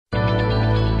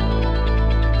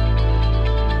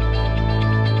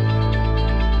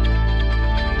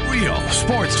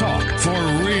Sports talk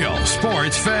for real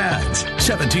sports fans.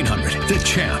 1700, The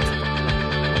Champ.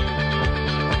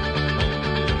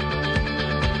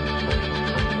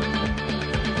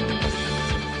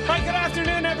 Hi, good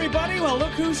afternoon, everybody. Well,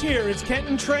 look who's here. It's Kent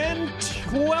and Trent.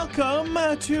 Welcome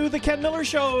to the Ken Miller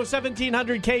Show,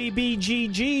 1700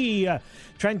 KBGG.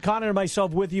 Trent Connor and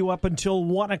myself with you up until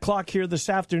 1 o'clock here this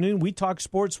afternoon. We talk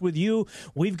sports with you.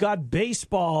 We've got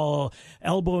baseball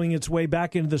elbowing its way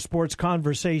back into the sports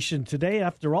conversation today.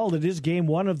 After all, it is Game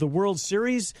 1 of the World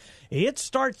Series. It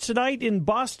starts tonight in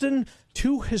Boston.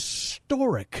 Two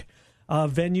historic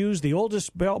venues, the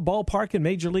oldest ballpark in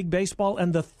Major League Baseball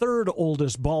and the third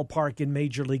oldest ballpark in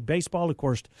Major League Baseball. Of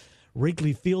course,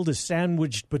 Wrigley Field is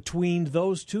sandwiched between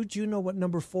those two. Do you know what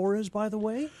number 4 is, by the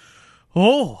way?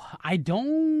 Oh, I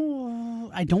don't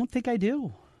think I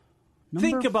do.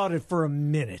 Think about it for a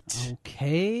minute.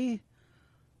 Okay.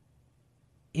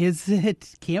 Is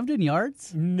it Camden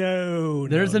Yards? No.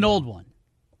 There's an old one.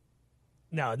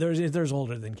 No, there's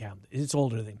older than Camden. It's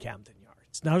older than Camden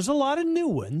Yards. Now, there's a lot of new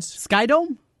ones.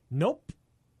 Skydome? Nope.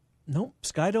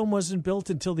 Skydome wasn't built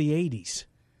until the 80s.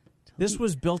 This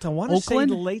was built, I want to say,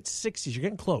 the late 60s. You're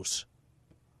getting close.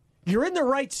 You're in the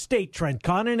right state, Trent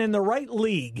Connor, and in the right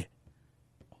league.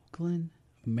 Oakland,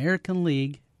 American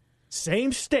League.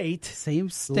 Same state. A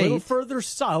little further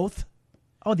south.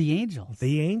 Oh, the Angels.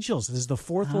 The Angels. This is the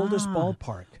fourth oldest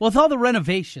ballpark. Well, with all the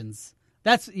renovations,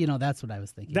 that's what I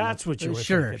was thinking. That's what you were thinking.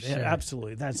 Sure. Yeah,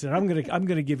 absolutely. That's it. I'm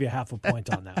gonna give you half a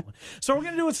point on that one. So we're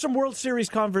gonna do some World Series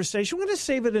conversation. We're gonna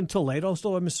save it until late.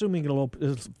 Also, I'm assuming it'll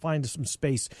find some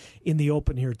space in the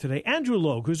open here today. Andrew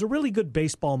Logue, who's a really good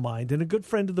baseball mind and a good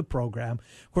friend of the program.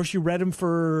 Of course, you read him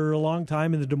for a long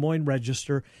time in the Des Moines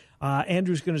Register.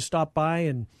 Andrew's going to stop by,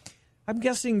 and I'm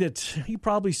guessing that he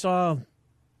probably saw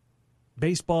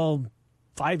baseball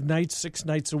 5 nights, 6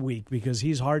 nights a week because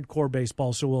he's hardcore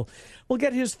baseball. So we'll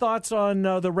get his thoughts on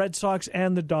the Red Sox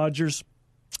and the Dodgers.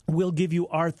 We'll give you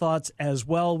our thoughts as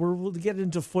well. We'll get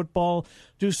into football,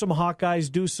 do some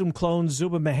Hawkeyes, do some clones.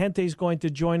 Zuba Mahente is going to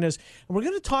join us. And we're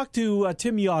going to talk to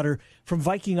Tim Yoder from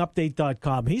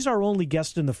VikingUpdate.com. He's our only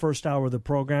guest in the first hour of the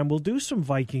program. We'll do some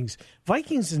Vikings.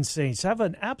 Vikings and Saints have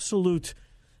an absolute...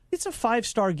 It's a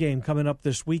 5-star game coming up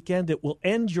this weekend. It will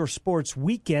end your sports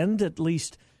weekend, at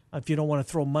least if you don't want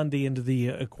to throw Monday into the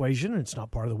equation. It's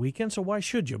not part of the weekend, so why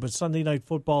should you? But Sunday Night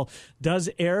Football does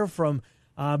air from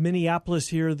Minneapolis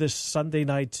here this Sunday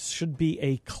night. Should be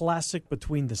a classic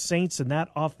between the Saints and that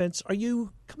offense. Are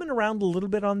you coming around a little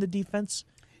bit on the defense?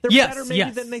 They're better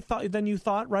maybe than you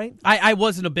thought, right? I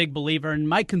wasn't a big believer, and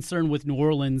my concern with New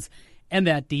Orleans and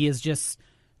that D is just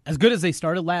as good as they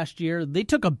started last year, they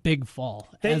took a big fall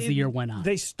as the year went on.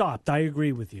 They stopped. I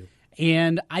agree with you.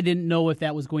 And I didn't know if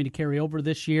that was going to carry over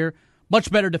this year.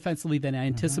 Much better defensively than I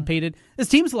anticipated. This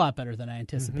team's a lot better than I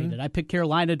anticipated. I picked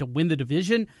Carolina to win the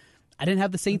division. I didn't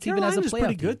have the Saints even as a playoff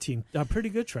pretty good team. Pretty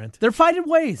good, Trent. They're finding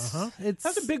ways.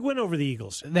 That's a big win over the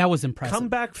Eagles. That was impressive.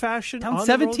 Comeback fashion. Down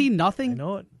 17-0. I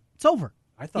know it. It's over.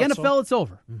 I thought the NFL, so. It's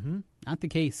over. Not the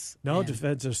case. No,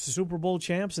 defense are Super Bowl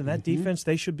champs, and that defense,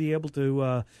 they should be able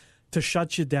to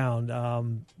shut you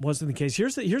down. Wasn't the case.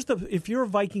 Here's the if you're a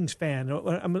Vikings fan,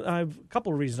 I have a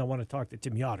couple of reasons I want to talk to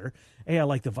Tim Yoder. I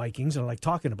like the Vikings, and I like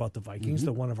talking about the Vikings.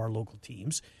 They're one of our local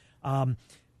teams.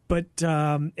 But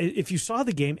if you saw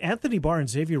the game, Anthony Barr and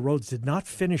Xavier Rhodes did not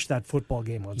finish that football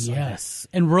game on Sunday. Yes,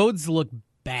 and Rhodes looked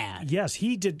bad. Yes,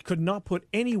 he could not put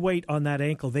any weight on that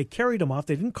ankle. They carried him off.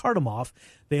 They didn't cart him off.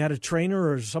 They had a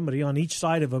trainer or somebody on each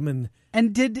side of him,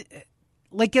 and did.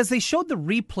 Like, as they showed the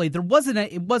replay,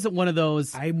 it wasn't one of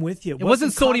those. I'm with you. It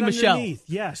wasn't Sony Michel.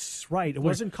 Yes, right. It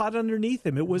wasn't caught underneath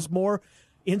him. It was more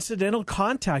incidental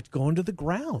contact going to the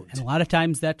ground. And a lot of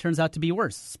times that turns out to be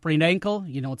worse. Sprained ankle,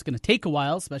 it's going to take a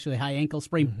while, especially high ankle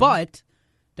sprain, but ...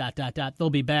 they'll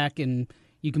be back, and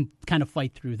you can kind of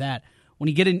fight through that. When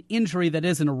you get an injury that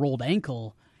isn't a rolled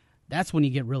ankle, that's when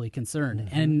you get really concerned.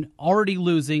 And already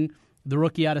losing the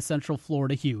rookie out of Central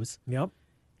Florida, Hughes. Yep.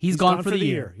 He's gone for the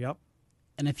year. Yep.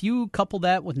 And if you couple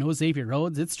that with no Xavier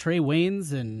Rhodes, it's Trey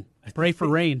Waynes and pray for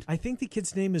rain. I think the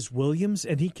kid's name is Williams,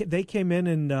 and they came in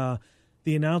and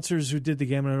the announcers who did the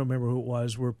game, and I don't remember who it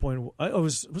was, were pointing.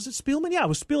 Was it Spielman? Yeah, it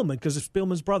was Spielman because it's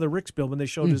Spielman's brother, Rick Spielman. They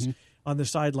showed us on the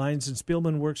sidelines, and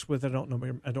Spielman works with I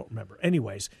don't remember.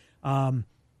 Anyways,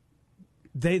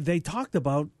 they talked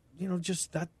about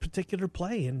just that particular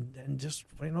play and just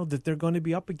that they're going to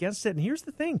be up against it. And here's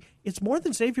the thing: it's more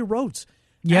than Xavier Rhodes.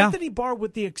 Yeah. Anthony Barr,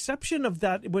 with the exception of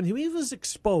that, when he was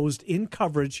exposed in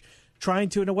coverage, trying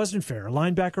to, and it wasn't fair, a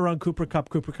linebacker on Cooper Kupp.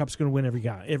 Cooper Kupp's going to win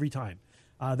every time.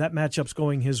 That matchup's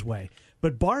going his way.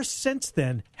 But Barr since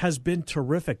then has been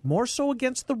terrific, more so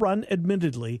against the run,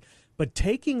 admittedly, but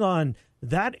taking on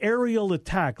that aerial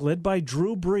attack led by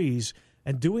Drew Brees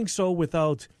and doing so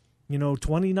without,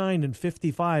 29 and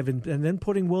 55 and then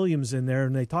putting Williams in there.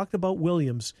 And they talked about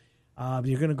Williams.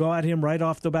 You're going to go at him right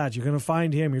off the bat. You're going to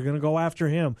find him. You're going to go after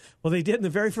him. Well, they did. And the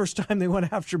very first time they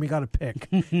went after him, he got a pick,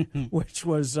 which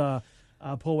was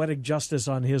poetic justice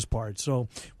on his part. So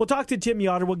we'll talk to Tim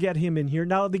Yoder. We'll get him in here.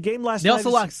 Now, the game last night. They also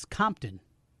lost Compton.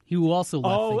 He also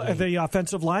left the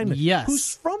offensive lineman. Yes.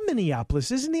 Who's from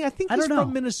Minneapolis, isn't he? I think he's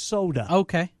from Minnesota.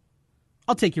 Okay.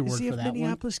 I'll take your word for that. Is he a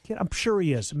Minneapolis kid? I'm sure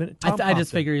he is. I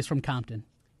just figure he's from Compton.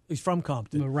 He's from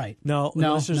Compton. Right. No,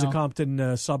 this is a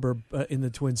Compton suburb in the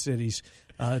Twin Cities.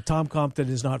 Tom Compton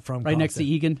is not from Compton. Right next to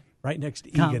Egan? Right next to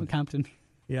Egan. Compton.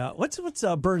 Yeah. What's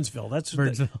Burnsville? That's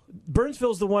Burnsville.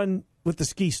 Burnsville's the one with the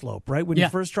ski slope, right? When you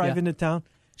first drive into town.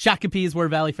 Shakopee is where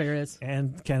Valley Fair is.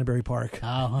 And Canterbury Park.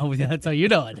 Oh, that's how you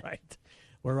know it. Right.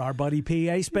 Where our buddy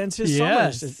P.A. spends his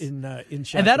summers in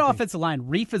Shakopee. And that offensive line,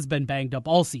 Reef has been banged up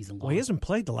all season long. Well, he hasn't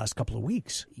played the last couple of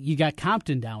weeks. You got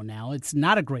Compton down now. It's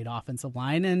not a great offensive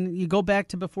line. And you go back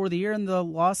to before the year and the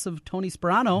loss of Tony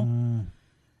Sperano.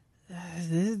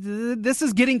 This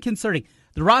is getting concerning.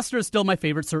 The roster is still my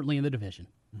favorite, certainly in the division.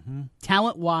 Mm-hmm.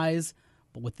 Talent-wise,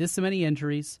 but with this many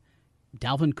injuries,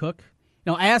 Dalvin Cook.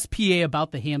 I asked PA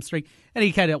about the hamstring, and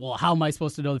he kind of, how am I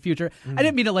supposed to know the future? I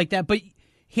didn't mean it like that, but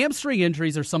hamstring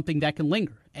injuries are something that can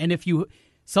linger. And if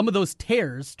some of those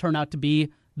tears turn out to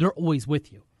be, they're always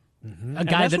with you. Mm-hmm. A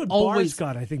guy that always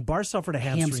got. I think Barr suffered a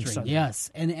hamstring Sunday.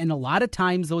 Yes, and a lot of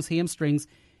times those hamstrings,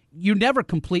 you never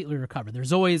completely recover.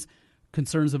 There's always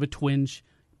concerns of a twinge,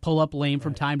 pull up lame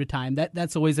from time to time.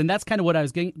 That's always, and that's kind of what I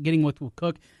was getting with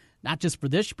Cook, not just for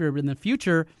this year, but in the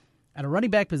future. At a running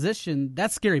back position,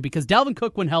 that's scary because Dalvin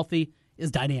Cook, when healthy, is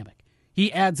dynamic.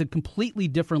 He adds a completely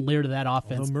different layer to that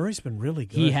offense. Although Murray's been really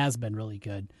good. He has been really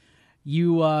good.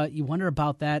 You wonder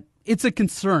about that. It's a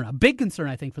concern, a big concern,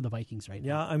 I think, for the Vikings right now.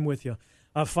 Yeah, I'm with you.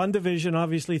 A fun division,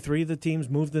 obviously. 3 of the teams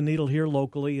move the needle here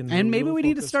locally. And maybe we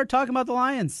need to start talking about the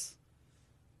Lions.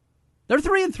 They're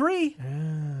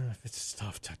 3-3. It's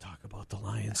tough to talk about the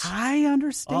Lions. I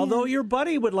understand. Although your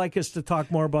buddy would like us to talk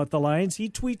more about the Lions. He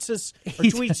tweets us, or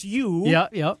tweets you.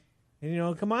 Yep.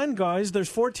 And, come on, guys. There's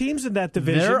 4 teams in that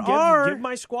division. Give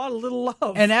my squad a little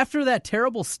love. And after that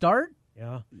terrible start.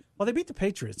 Yeah. Well, they beat the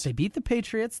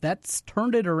Patriots. That's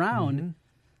turned it around. Mm-hmm.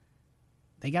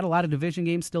 They got a lot of division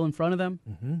games still in front of them.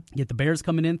 Mm-hmm. Get the Bears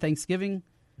coming in Thanksgiving.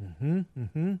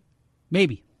 Mm-hmm.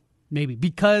 Maybe.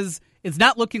 Because it's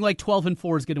not looking like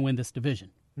 12-4 is going to win this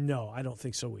division. No, I don't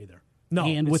think so either. No,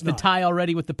 and with the tie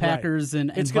already with the Packers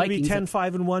and it's going to be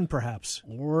 10-5-1 perhaps,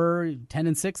 or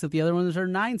 10-6 if the other ones are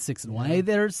 9-6-1. Hey,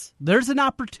 there's an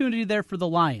opportunity there for the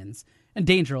Lions, and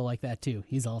Danger will like that too.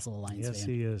 He's also a Lions fan. Yes,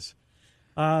 he is.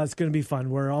 It's going to be fun.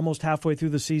 We're almost halfway through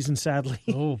the season, sadly.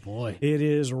 Oh boy, it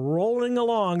is rolling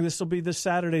along. This will be this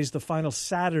Saturday's the final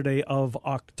Saturday of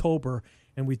October.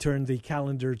 And we turn the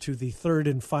calendar to the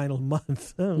 3rd and final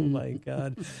month, oh my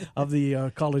God, of the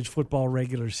college football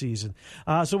regular season.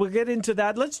 So we'll get into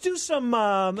that. Let's do some,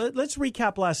 let's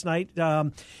recap last night.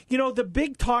 The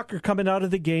big talker coming out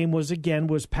of the game was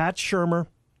Pat Shurmur.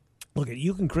 Look,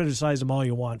 you can criticize him all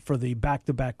you want for the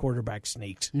back-to-back quarterback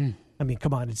sneaks. I mean,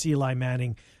 come on, it's Eli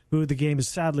Manning, who the game has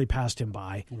sadly passed him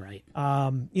by. Right.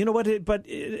 You know what? But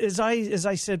as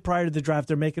I said prior to the draft,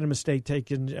 they're making a mistake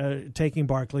taking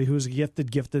Barkley, who's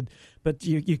gifted. But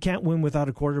you can't win without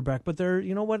a quarterback. But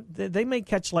they may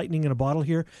catch lightning in a bottle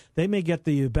here. They may get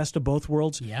the best of both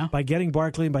worlds by getting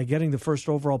Barkley and by getting the first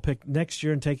overall pick next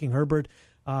year and taking Herbert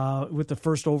with the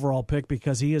first overall pick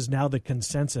because he is now the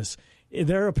consensus.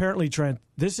 They're apparently, Trent,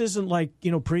 this isn't like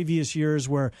previous years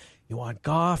where you want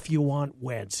Goff, you want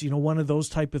Wentz. One of those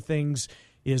type of things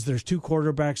is there's 2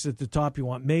 quarterbacks at the top. You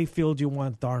want Mayfield, you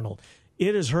want Darnold.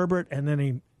 It is Herbert and then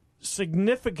a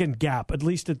significant gap, at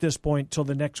least at this point, till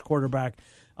the next quarterback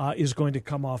is going to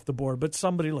come off the board. But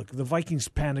the Vikings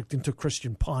panicked and took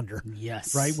Christian Ponder.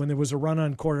 Yes. Right? When there was a run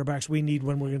on quarterbacks, we need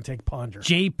when we're going to take Ponder.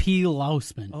 J.P.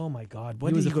 Lausman. Oh, my God.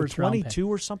 What did he go, 22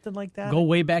 or something like that? Go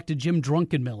way back to Jim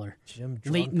Drunkenmiller.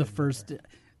 Late in the first.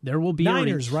 There will be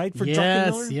Niners, right? For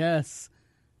Drunkenmiller? Yes.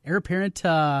 Heir apparent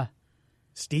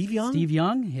Steve Young? Steve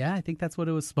Young? Yeah, I think that's what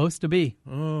it was supposed to be.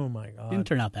 Oh, my God. Didn't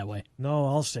turn out that way. No,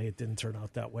 I'll say it didn't turn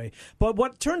out that way. But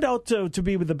what turned out to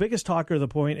be the biggest talker of the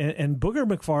point, and Booger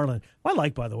McFarland, I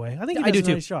like, by the way. I think he does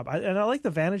a nice job. And I like the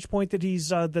vantage point that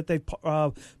that they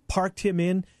parked him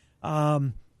in.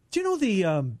 Do you know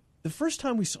the first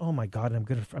time we saw, oh, my God, I'm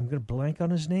gonna blank on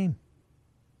his name.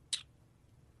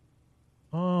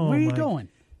 Oh, where are you going?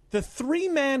 The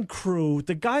 3-man crew,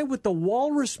 the guy with the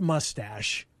walrus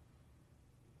mustache.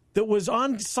 that was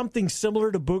on something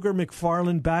similar to Booger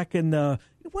McFarland back in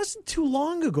it wasn't too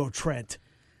long ago, Trent.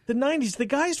 The 90s. The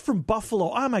guys from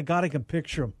Buffalo. Oh, my God, I can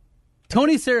picture them.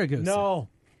 Tony Saragusa. No.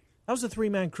 That was a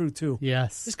three-man crew, too.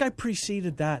 Yes. This guy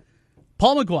preceded that.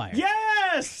 Paul McGuire.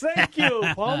 Yes, thank you,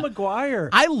 Paul McGuire.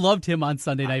 I loved him on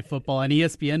Sunday Night Football on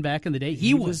ESPN back in the day.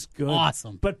 He was good.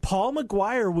 Awesome. But Paul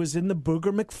McGuire was in the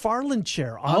Booger McFarland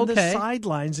chair on the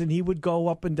sidelines, and he would go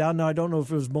up and down. Now, I don't know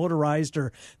if it was motorized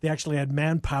or they actually had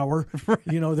manpower.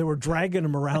 They were dragging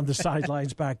him around the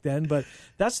sidelines back then. But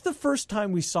that's the first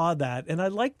time we saw that, and I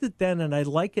liked it then, and I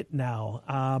like it now.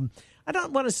 I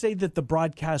don't want to say that the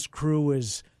broadcast crew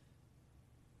is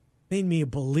made me a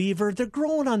believer. They're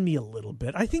growing on me a little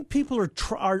bit. I think people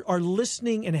are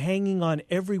listening and hanging on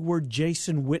every word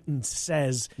Jason Witten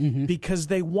says because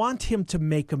they want him to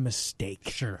make a mistake.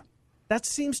 Sure. That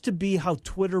seems to be how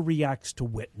Twitter reacts to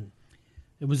Witten.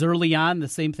 It was early on, the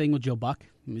same thing with Joe Buck,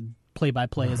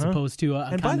 play-by-play as opposed to a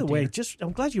And by the way,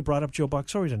 I'm glad you brought up Joe Buck.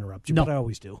 Sorry to interrupt you, but I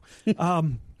always do.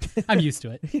 I'm used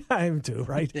to it. Yeah, I am too,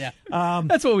 right? Yeah.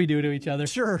 That's what we do to each other.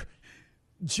 Sure.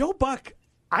 Joe Buck,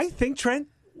 I think, Trent,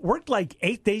 worked like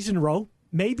 8 days in a row.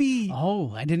 Maybe.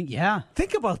 Oh, I didn't. Yeah.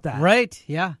 Think about that. Right.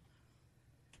 Yeah.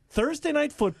 Thursday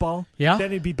night football. Yeah.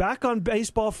 Then he'd be back on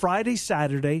baseball Friday,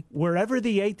 Saturday, wherever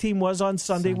the A team was on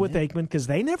Sunday with Aikman, because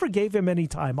they never gave him any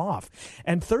time off.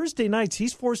 And Thursday nights,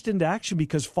 he's forced into action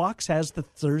because Fox has the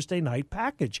Thursday night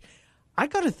package. I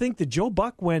got to think that Joe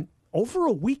Buck went over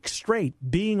a week straight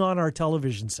being on our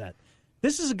television set.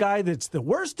 This is a guy that's the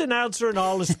worst announcer in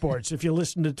all of sports, if you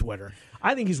listen to Twitter.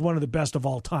 I think he's one of the best of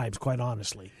all times, quite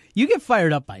honestly. You get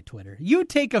fired up by Twitter. You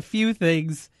take a few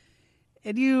things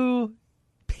and you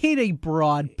paint a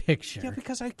broad picture. Yeah,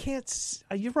 because I can't.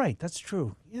 You're right. That's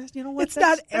true. Yeah, you know what? It's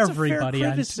not everybody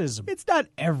on criticism. It's not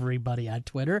everybody on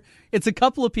Twitter. It's a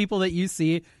couple of people that you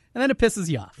see, and then it pisses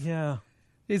you off. Yeah.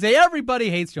 They say everybody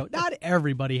hates Joe. Not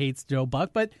everybody hates Joe Buck,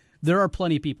 but there are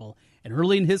plenty of people. And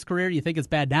early in his career, you think it's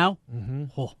bad now? Mm-hmm.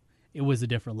 Oh, it was a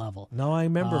different level. No, I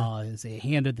remember. They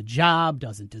handed the job,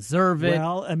 doesn't deserve it.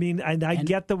 Well, I mean, and I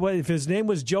get the way. If his name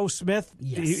was Joe Smith,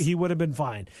 he would have been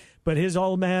fine. But his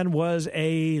old man was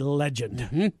a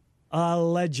legend, a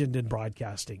legend in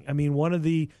broadcasting. I mean, one of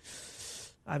the,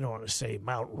 I don't want to say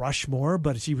Mount Rushmore,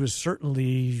 but he was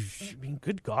certainly, I mean,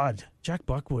 good God. Jack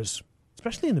Buck was,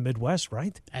 especially in the Midwest,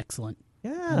 right? Excellent.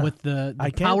 Yeah. With the I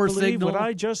power can't believe signal. what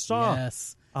I just saw.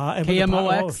 Yes. And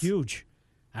KMOX. Huge.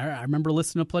 I remember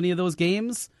listening to plenty of those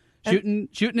games, shooting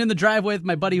in the driveway with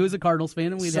my buddy who was a Cardinals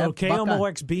fan, and we'd have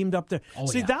KMOX beamed up there. Oh,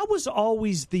 See, that was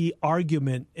always the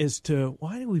argument as to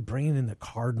why are we bringing in the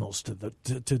Cardinals to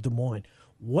Des Moines?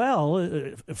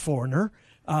 Well, foreigner,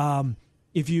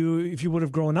 if you would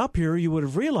have grown up here, you would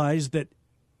have realized that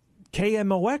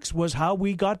KMOX was how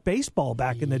we got baseball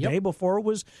back in the day before it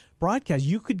was broadcast.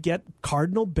 You could get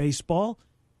Cardinal baseball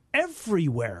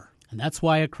everywhere. And that's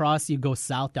why you go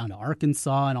south down to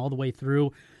Arkansas and all the way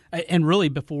through. And really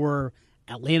before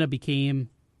Atlanta became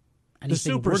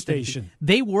anything the superstation, superstation,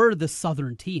 they were the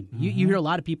Southern team. You hear a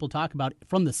lot of people talk about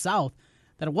from the South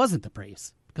that it wasn't the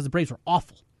Braves because the Braves were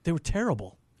awful. They were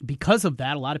terrible. Because of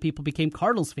that, a lot of people became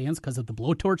Cardinals fans because of the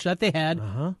blowtorch that they had,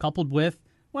 coupled with,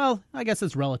 well, I guess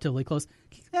it's relatively close.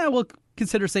 Yeah, we'll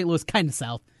consider St. Louis kind of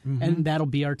South, and that'll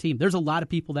be our team. There's a lot of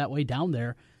people that way down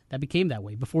there that became that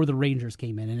way before the Rangers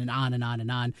came in, and on and on and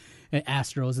on.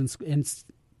 Astros and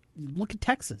look at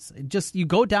Texas. You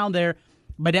go down there.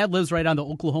 My dad lives right on the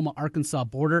Oklahoma-Arkansas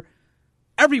border.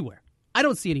 Everywhere, I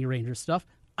don't see any Rangers stuff.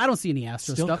 I don't see any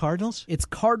Astros Still stuff. Cardinals? It's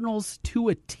Cardinals to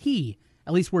a T.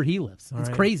 At least where he lives. It's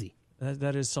crazy.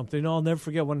 That is something. No, I'll never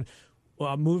forget when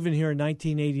I'm moving here in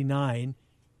 1989.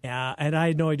 And I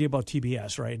had no idea about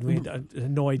TBS, right? We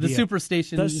had no idea. The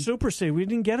Superstation. The Superstation. We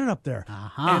didn't get it up there.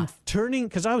 And turning,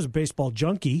 because I was a baseball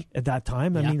junkie at that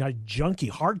time. I mean, junkie,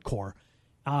 hardcore.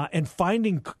 And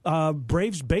finding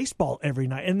Braves baseball every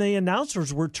night. And the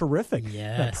announcers were terrific.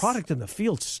 Yes. The product in the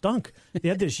field stunk. They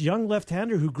had this young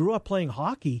left-hander who grew up playing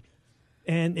hockey.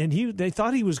 And they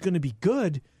thought he was going to be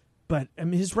good. But, I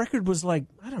mean, his record was like,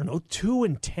 I don't know,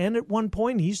 2-10 at one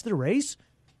point. He's the race.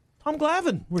 Tom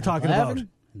Glavine we're talking about.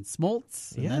 And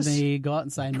Smoltz. And then they go out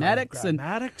and sign Maddox. And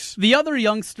Maddox. The other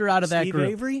youngster out of that Steve group.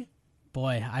 Avery.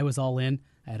 Boy, I was all in.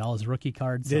 I had all his rookie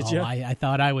cards. Did you? I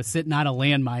thought I was sitting on a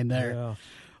landmine there.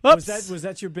 Yeah. Oops. Was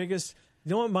that your biggest?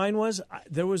 You know what mine was?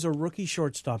 There was a rookie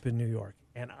shortstop in New York,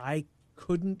 and I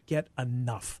couldn't get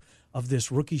enough of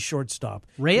this rookie shortstop.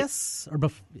 Reyes?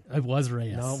 It was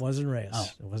Reyes. No, it wasn't Reyes. Oh.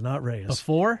 It was not Reyes.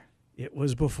 Before? It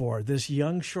was before. This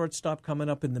young shortstop coming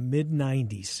up in the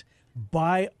mid-'90s.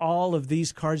 buy all of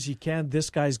these cards you can. This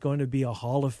guy's going to be a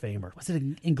Hall of Famer. Was it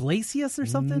Iglesias or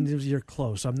something? You're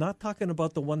close. I'm not talking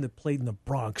about the one that played in the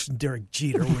Bronx, Derek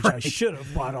Jeter, which I should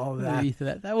have bought all of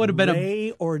that. That would have been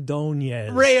Ray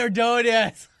Ordonez. Ray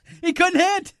Ordonez. He couldn't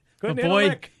hit. Couldn't but hit a boy,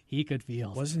 lick. he could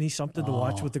field. Wasn't he something to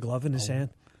watch with the glove in his hand?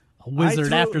 A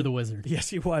wizard after the wizard. Yes,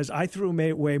 he was. I threw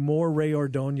away more Ray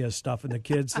Ordonez stuff, and the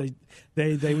kids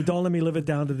they don't let me live it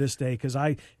down to this day because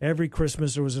every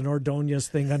Christmas there was an Ordonez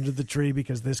thing under the tree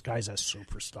because this guy's a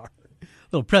superstar.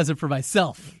 Little present for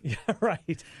myself. Yeah,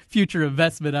 right. Future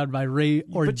investment on my Ray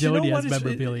Ordonez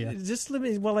memorabilia. Just let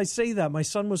me. Well, I say that my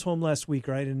son was home last week,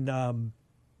 right, and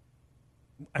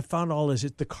I found all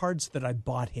the cards that I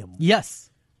bought him. Yes.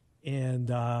 And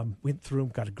went through them,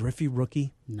 got a Griffey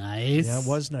rookie. Nice. Yeah, it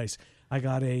was nice. I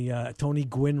got a Tony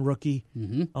Gwynn rookie.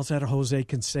 Mm-hmm. Also had a Jose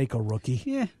Canseco rookie.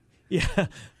 Yeah. Yeah,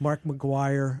 Mark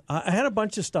McGuire. I had a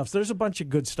bunch of stuff. So there's a bunch of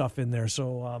good stuff in there.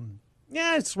 So,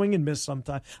 it's swing and miss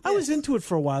sometimes. Yes. I was into it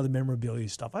for a while, the memorabilia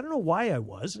stuff. I don't know why I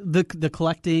was. The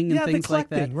collecting and things like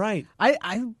that. Right.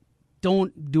 I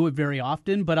don't do it very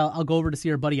often, but I'll go over to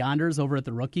see our buddy Anders over at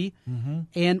the Rookie. Mm-hmm.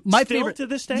 And my Still favorite to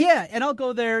this day? Yeah, and I'll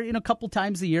go there a couple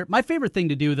times a year. My favorite thing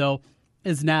to do, though,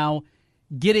 is now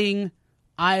getting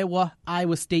Iowa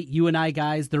State UNI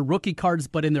guys their rookie cards,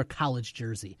 but in their college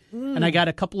jersey. And I got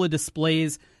a couple of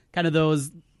displays, kind of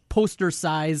those poster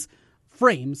size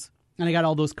frames, and I got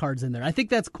all those cards in there. I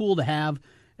think that's cool to have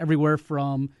everywhere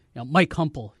from Mike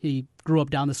Humple. He grew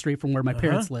up down the street from where my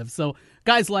parents live. So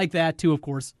guys like that, too, of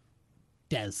course.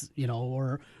 Des,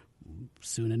 or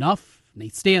soon enough,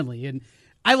 Nate Stanley. And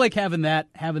I like having that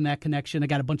connection. I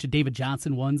got a bunch of David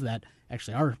Johnson ones that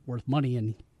actually are worth money.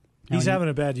 And he's having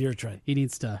a bad year, Trent. He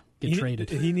needs to get traded.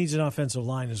 He needs an offensive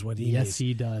line is what he needs. Yes,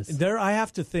 he does. There, I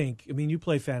have to think, you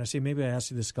play fantasy. Maybe I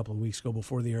asked you this a couple of weeks ago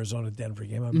before the Arizona-Denver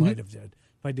game. I might have did.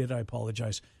 If I did, I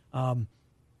apologize.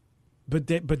 But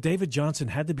David Johnson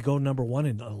had to go number one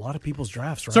in a lot of people's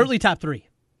drafts, right? Certainly top three.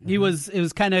 It was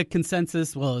kind of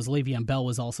consensus. Well, it was Le'Veon Bell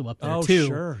was also up there too. Oh,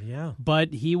 sure, yeah.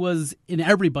 But he was in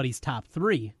everybody's top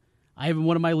three. I have in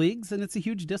one of my leagues, and it's a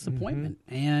huge disappointment.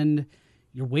 And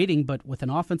you're waiting, but with an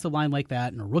offensive line like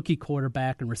that and a rookie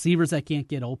quarterback and receivers that can't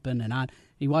get open and on.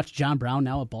 You watch John Brown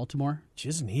now at Baltimore.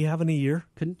 Isn't he having a year?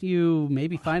 Couldn't you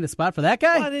maybe find a spot for that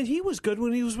guy? Well, and he was good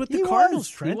when he was with the Cardinals,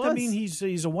 Trent. He was.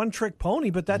 He's a one-trick pony,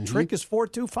 but that trick is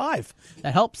 4-2-5.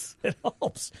 That helps. It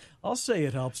helps. I'll say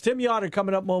it helps. Tim Yoder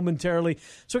coming up momentarily.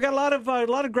 So we got a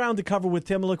lot of ground to cover with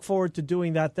Tim. I look forward to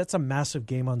doing that. That's a massive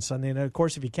game on Sunday. And, of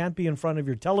course, if you can't be in front of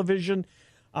your television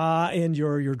and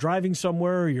you're driving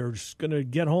somewhere, you're just going to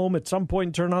get home at some point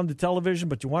and turn on the television,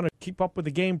 but you want to keep up with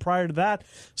the game prior to that,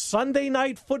 Sunday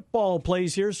Night Football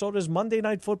plays here. So does Monday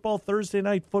Night Football, Thursday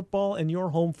Night Football, and your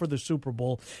home for the Super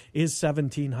Bowl is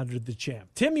 1700 The Champ.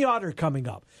 Tim Yoder coming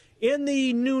up. In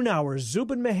the noon hour,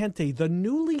 Zubin Mehenti, the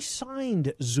newly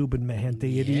signed Zubin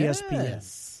Mehenti at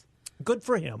ESPN. Good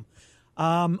for him.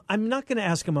 I'm not going to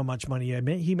ask him how much money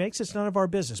he makes. It's none of our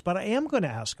business. But I am going to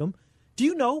ask him, do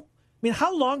you know,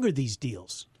 how long are these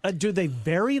deals? Do they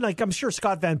vary? Like, I'm sure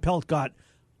Scott Van Pelt got,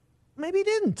 maybe he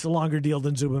didn't, a longer deal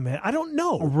than Zubin Mehenti. I don't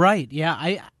know. Right,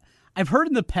 yeah. I've heard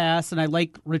in the past, and I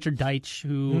like Richard Deitch,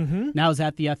 who now is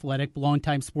at The Athletic,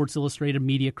 longtime Sports Illustrated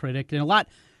media critic, and a lot.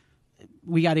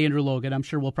 We got Andrew Logan. I'm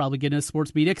sure we'll probably get into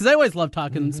sports media because I always love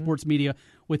talking sports media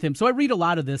with him. So I read a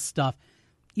lot of this stuff.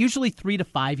 Usually 3 to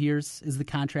 5 years is the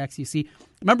contracts you see.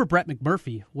 Remember Brett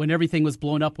McMurphy when everything was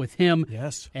blown up with him?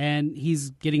 Yes. And he's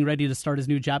getting ready to start his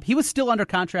new job. He was still under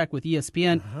contract with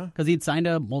ESPN because he'd signed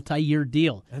a multi-year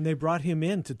deal. And they brought him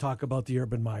in to talk about the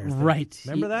Urban Meyer thing. Right.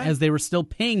 Remember that? As they were still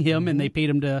paying him and they paid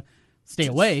him to stay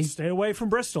away. Stay away from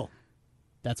Bristol.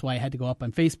 That's why I had to go up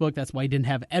on Facebook. That's why he didn't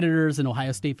have editors and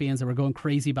Ohio State fans that were going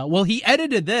crazy about, well, he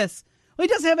edited this. Well,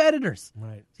 he doesn't have editors.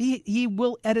 Right. He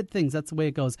will edit things. That's the way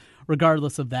it goes,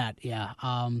 regardless of that. Yeah.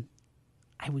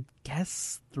 I would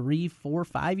guess 3, 4,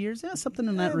 5 years. Yeah, something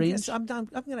in that range. I'm going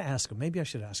to ask him. Maybe I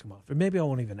should ask him off. Or maybe I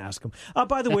won't even ask him.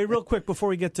 By the way, real quick, before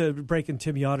we get to breaking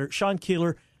Tim Yoder, Sean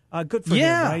Keeler, good for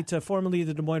him, right? Formerly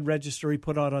the Des Moines Register, he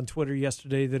put out on Twitter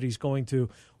yesterday that he's going to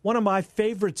one of my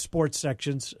favorite sports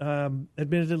sections.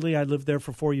 Admittedly, I lived there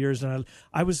for 4 years, and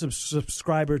I was a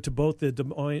subscriber to both the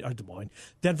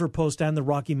Denver Post and the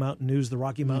Rocky Mountain News. The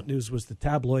Rocky Mountain News was the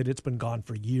tabloid. It's been gone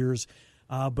for years.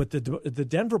 But the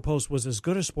Denver Post was as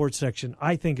good a sports section,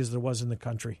 I think, as there was in the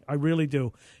country. I really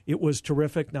do. It was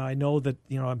terrific. Now, I know that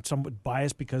I'm somewhat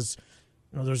biased because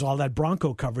there's all that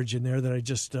Bronco coverage in there that I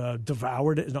just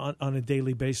devoured on a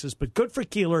daily basis. But good for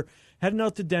Keeler, heading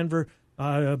out to Denver,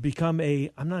 become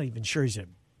I'm not even sure is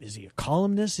he a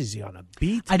columnist? Is he on a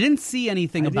beat? I didn't see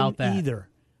anything about that.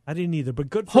 I didn't either, but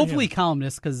good for Hopefully him.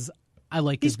 Columnist, because I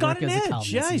like his work as a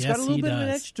columnist. Yeah, he's got a little bit of an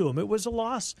does. edge to him. It was a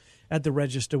loss at the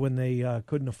Register when they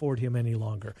couldn't afford him any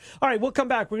longer. All right, we'll come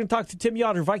back. We're going to talk to Tim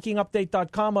Yoder,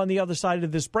 VikingUpdate.com, on the other side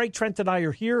of this break. Trent and I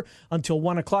are here until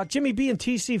 1 o'clock. Jimmy B and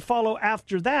TC follow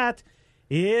after that.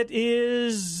 It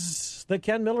is the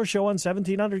Ken Miller Show on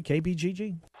 1700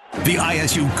 KBGG. The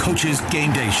ISU Coaches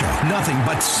Game Day Show. Nothing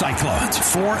but Cyclones.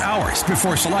 4 hours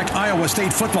before select Iowa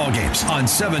State football games on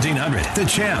 1700. The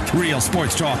Champ. Real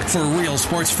sports talk for real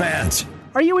sports fans.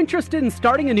 Are you interested in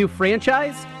starting a new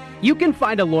franchise? You can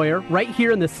find a lawyer right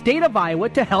here in the state of Iowa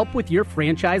to help with your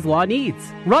franchise law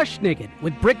needs. Rush Niggin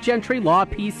with Brick Gentry Law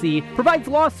PC provides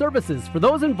law services for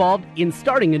those involved in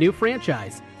starting a new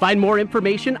franchise. Find more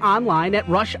information online at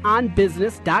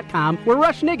rushonbusiness.com, where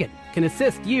Rush Niggin can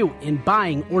assist you in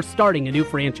buying or starting a new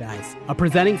franchise. A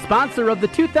presenting sponsor of the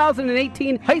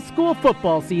 2018 high school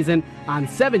football season on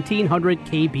 1700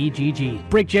 KBGG.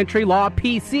 Brick Gentry Law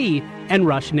PC and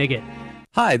Rush Niggin.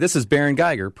 Hi, this is Baron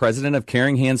Geiger, president of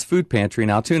Caring Hands Food Pantry in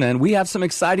Altoona, and we have some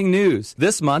exciting news.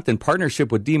 This month, in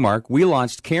partnership with DMARC, we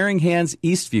launched Caring Hands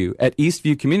Eastview at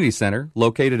Eastview Community Center,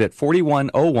 located at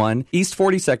 4101 East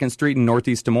 42nd Street in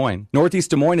Northeast Des Moines. Northeast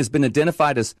Des Moines has been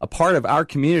identified as a part of our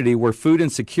community where food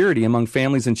insecurity among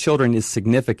families and children is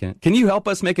significant. Can you help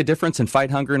us make a difference and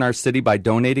fight hunger in our city by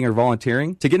donating or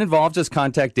volunteering? To get involved, just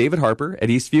contact David Harper at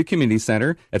Eastview Community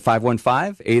Center at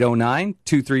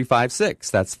 515-809-2356.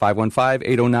 That's 515-809-2356.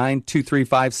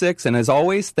 And as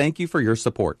always, thank you for your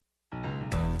support.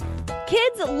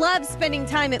 Kids love spending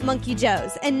time at Monkey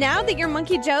Joe's. And now that your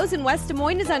Monkey Joe's in West Des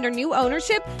Moines is under new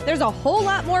ownership, there's a whole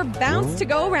lot more bounce to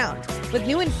go around. With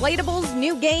new inflatables,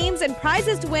 new games, and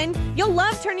prizes to win, you'll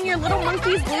love turning your little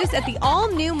monkeys loose at the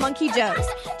all-new Monkey Joe's.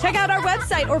 Check out our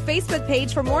website or Facebook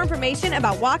page for more information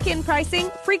about walk-in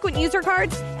pricing, frequent user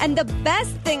cards, and the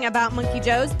best thing about Monkey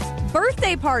Joe's,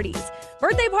 birthday parties.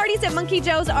 Birthday parties at Monkey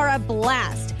Joe's are a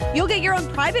blast. You'll get your own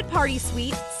private party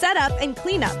suite, setup, and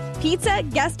cleanup, pizza,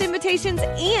 guest invitations,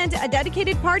 and a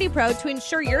dedicated party pro to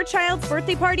ensure your child's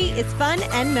birthday party is fun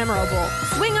and memorable.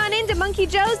 Swing on into Monkey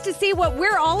Joe's to see what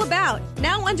we're all about.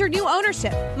 Now under new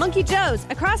ownership, Monkey Joe's,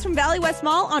 across from Valley West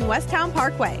Mall on Westtown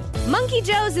Parkway. Monkey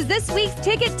Joe's is this week's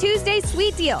Ticket Tuesday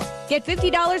sweet deal. Get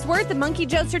 $50 worth of Monkey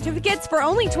Joe's certificates for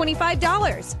only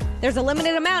 $25. There's a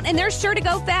limited amount, and they're sure to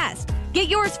go fast. Get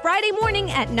yours Friday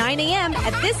morning at 9 a.m.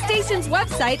 at this station's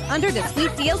website under the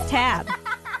Sweet Deals tab.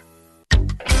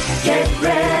 Get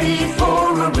ready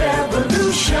for a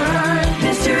revolution,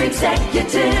 Mr.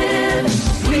 Executive.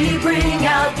 We bring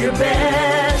out your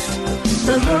best,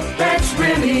 the look that's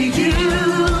really you.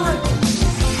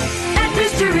 At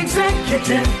Mr.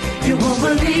 Executive, you won't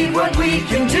believe what we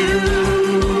can do.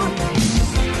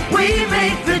 We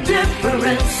make the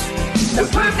difference, the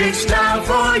perfect style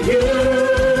for you.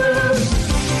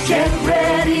 Get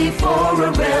ready for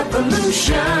a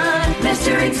revolution,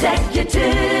 Mr.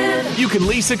 Executive. You can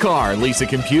lease a car, lease a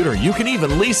computer, you can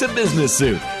even lease a business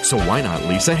suit. So why not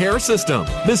lease a hair system?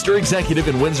 Mr. Executive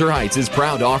in Windsor Heights is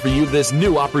proud to offer you this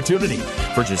new opportunity.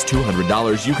 For just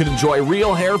 $200, you can enjoy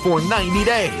real hair for 90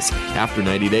 days. After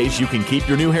 90 days, you can keep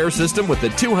your new hair system with the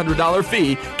 $200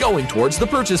 fee going towards the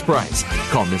purchase price.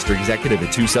 Call Mr. Executive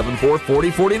at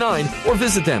 274-4049 or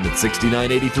visit them at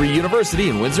 6983 University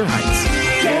in Windsor Heights.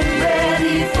 Get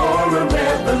ready for a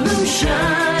revolution,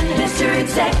 Mr.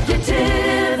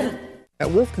 Executive. At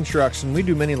Wolf Construction, we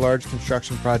do many large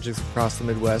construction projects across the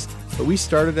Midwest, but we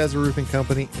started as a roofing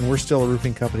company and we're still a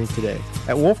roofing company today.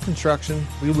 At Wolf Construction,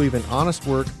 we believe in honest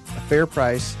work, a fair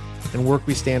price, and work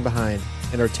we stand behind.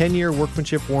 And our 10-year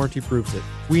workmanship warranty proves it.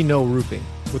 We know roofing.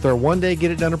 With our one-day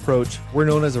get-it-done approach, we're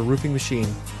known as a roofing machine.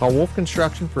 Call Wolf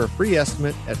Construction for a free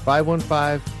estimate at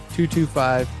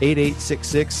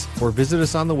 515-225-8866 or visit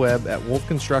us on the web at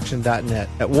wolfconstruction.net.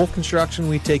 At Wolf Construction,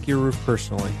 we take your roof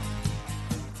personally.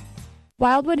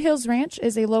 Wildwood Hills Ranch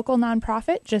is a local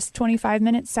nonprofit just 25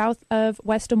 minutes south of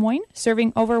West Des Moines,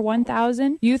 serving over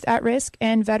 1,000 youth at risk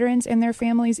and veterans and their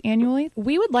families annually.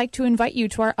 We would like to invite you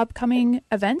to our upcoming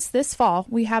events this fall.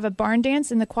 We have a barn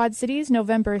dance in the Quad Cities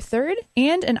November 3rd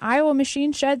and an Iowa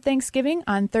Machine Shed Thanksgiving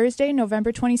on Thursday,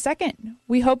 November 22nd.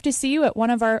 We hope to see you at one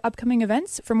of our upcoming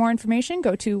events. For more information,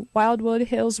 go to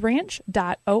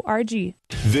wildwoodhillsranch.org.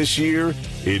 This year,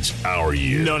 it's our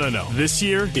year. No. This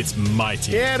year, it's my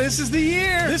team. Yeah, this is the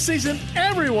year. This season,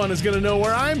 everyone is going to know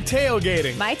where I'm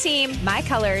tailgating. My team, my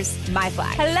colors, my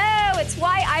flag. Hello, it's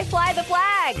why I fly the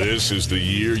flag. This is the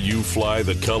year you fly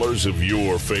the colors of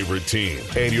your favorite team.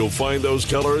 And you'll find those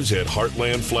colors at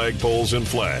Heartland Flagpoles and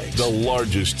Flags, the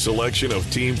largest selection of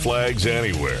team flags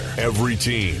anywhere. Every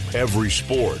team, every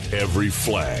sport, every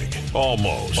flag.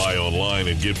 Almost. Buy online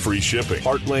and get free shipping.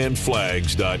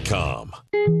 Heartlandflags.com.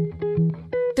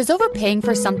 Does overpaying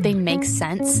for something make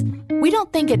sense? We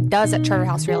don't think it does at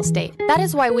Charterhouse Real Estate. That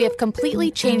is why we have completely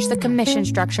changed the commission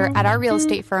structure at our real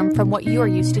estate firm from what you are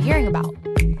used to hearing about.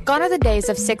 Gone are the days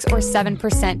of 6 or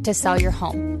 7% to sell your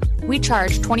home. We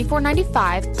charge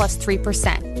 $24.95 plus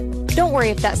 3%. Don't worry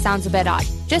if that sounds a bit odd.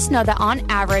 Just know that on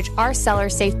average, our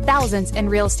sellers save thousands in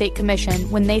real estate commission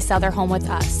when they sell their home with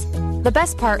us. The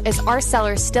best part is our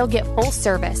sellers still get full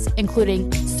service,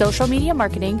 including social media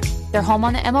marketing, their home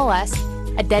on the MLS,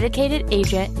 a dedicated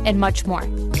agent, and much more.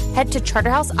 Head to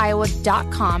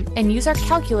charterhouseiowa.com and use our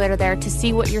calculator there to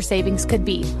see what your savings could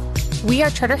be. We are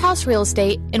Charterhouse Real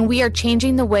Estate, and we are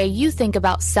changing the way you think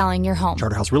about selling your home.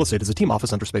 Charterhouse Real Estate is a team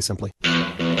office under Space Simply.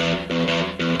 Real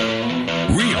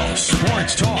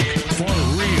sports talk for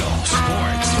real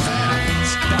sports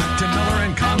fans. Back to Miller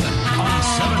and Condon on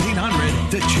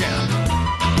 1700 The Champ.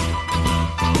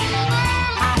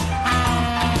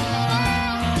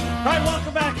 All right,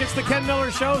 welcome back. It's the Ken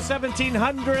Miller Show,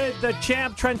 1700 The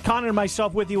Champ. Trent Condon and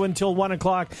myself with you until 1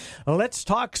 o'clock. Let's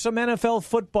talk some NFL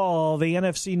football. The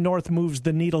NFC North moves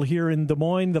the needle here in Des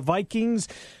Moines. The Vikings,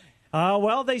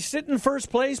 well, they sit in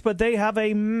first place, but they have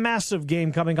a massive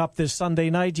game coming up this Sunday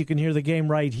night. You can hear the game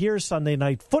right here, Sunday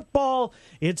Night Football.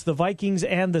 It's the Vikings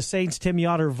and the Saints. Tim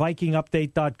Yoder,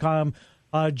 VikingUpdate.com,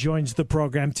 joins the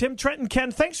program. Tim, Trent, and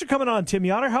Ken, thanks for coming on. Tim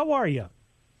Yoder, how are you?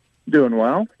 Doing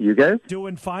well. You guys?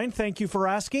 Doing fine. Thank you for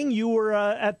asking. You were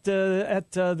at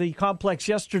the complex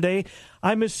yesterday.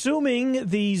 I'm assuming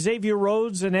the Xavier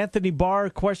Rhodes and Anthony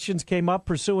Barr questions came up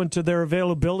pursuant to their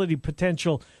availability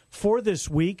potential for this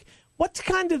week. What's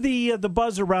kind of the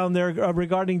buzz around there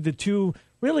regarding the two?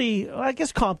 Really, I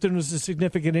guess Compton was a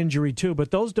significant injury too, but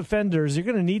those defenders, you're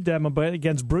going to need them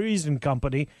against Breeze and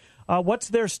company. What's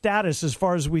their status as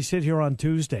far as we sit here on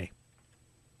Tuesday?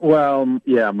 Well,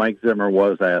 yeah, Mike Zimmer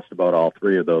was asked about all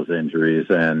three of those injuries,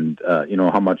 and you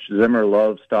know how much Zimmer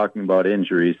loves talking about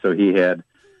injuries, so he had,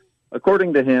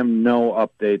 according to him, no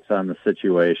updates on the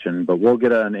situation, but we'll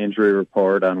get an injury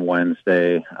report on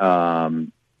Wednesday.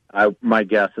 My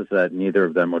guess is that neither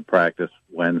of them would practice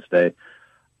Wednesday,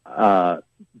 Barr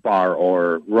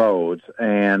or Rhodes,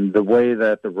 and the way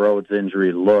that the Rhodes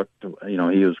injury looked, you know,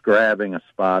 he was grabbing a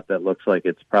spot that looks like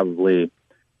it's probably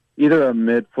either a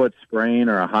midfoot sprain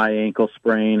or a high ankle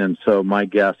sprain, and so my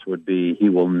guess would be he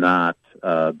will not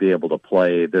be able to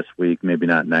play this week, maybe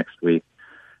not next week.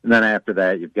 And then after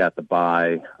that, you've got the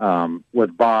bye.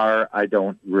 With Barr, I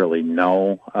don't really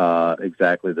know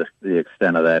exactly the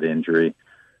extent of that injury.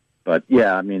 But,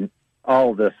 yeah, I mean,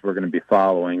 all of this we're going to be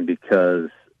following because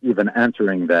even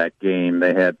entering that game,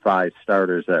 they had 5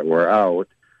 starters that were out,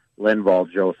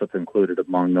 Linval Joseph included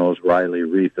among those, Riley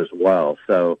Reef as well.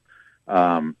 So,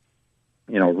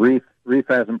 you know, Reef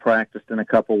hasn't practiced in a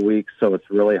couple weeks, so it's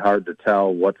really hard to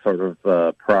tell what sort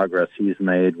of progress he's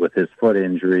made with his foot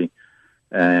injury.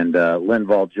 And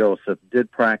Linval Joseph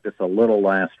did practice a little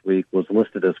last week, was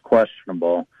listed as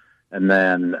questionable, and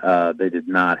then they did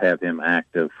not have him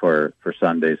active for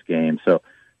Sunday's game. So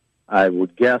I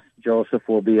would guess Joseph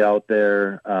will be out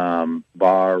there.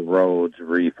 Barr, Rhodes,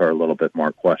 Reef are a little bit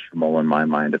more questionable in my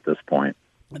mind at this point.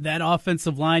 That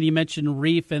offensive line, you mentioned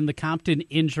Reef and the Compton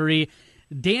injury.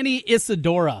 Danny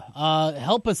Isidora,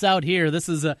 help us out here. This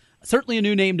is certainly a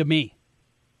new name to me.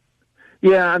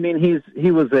 Yeah, I mean,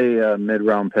 he was a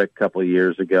mid-round pick a couple of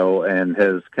years ago and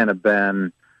has kind of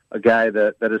been a guy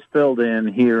that has filled in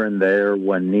here and there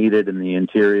when needed in the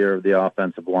interior of the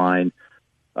offensive line.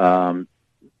 Guard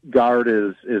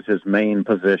is his main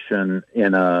position.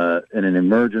 In an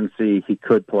emergency, he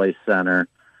could play center.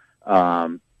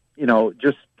 You know,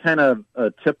 just kind of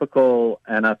a typical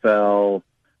NFL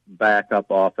backup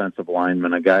offensive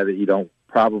lineman, a guy that you don't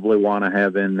probably want to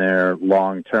have in there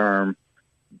long term.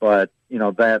 But, you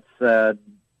know, that said,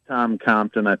 Tom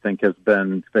Compton, I think, has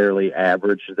been fairly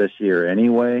average this year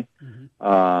anyway.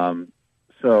 Mm-hmm.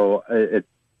 So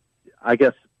I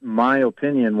guess my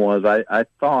opinion was I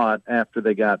thought after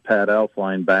they got Pat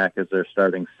Elflein back as their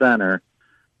starting center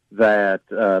that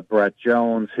Brett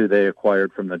Jones, who they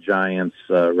acquired from the Giants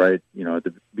right, you know, at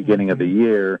the beginning of the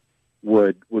year,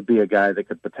 would be a guy that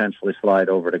could potentially slide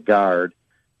over to guard.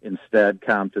 Instead,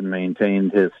 Compton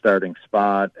maintained his starting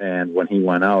spot, and when he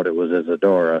went out, it was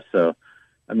Isidora. So,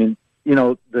 I mean, you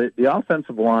know, the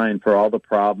offensive line, for all the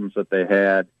problems that they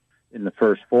had in the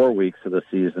first 4 weeks of the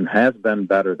season, has been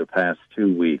better the past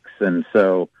 2 weeks. And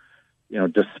so, you know,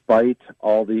 despite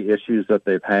all the issues that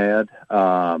they've had,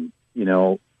 you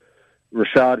know,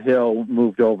 Rashad Hill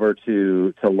moved over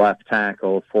to left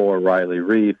tackle for Riley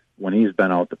Reef when he's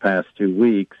been out the past 2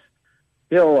 weeks.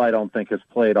 Hill, I don't think, has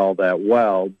played all that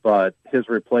well, but his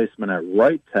replacement at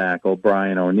right tackle,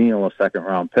 Brian O'Neill, a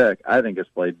second-round pick, I think has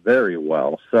played very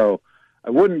well. So I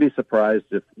wouldn't be surprised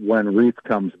if when Reith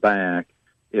comes back,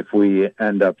 if we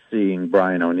end up seeing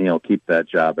Brian O'Neill keep that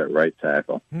job at right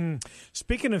tackle.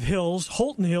 Speaking of Hills,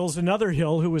 Holton Hills, another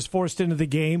Hill who was forced into the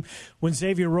game when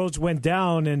Xavier Rhodes went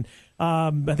down, and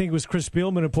I think it was Chris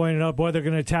Spielman who pointed out, boy, they're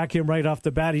going to attack him right off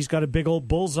the bat. He's got a big old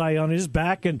bullseye on his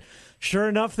back, and sure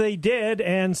enough, they did,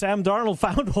 and Sam Darnold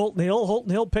found Holton Hill.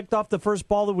 Holton Hill picked off the first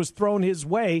ball that was thrown his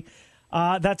way.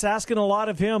 That's asking a lot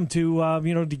of him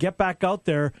to get back out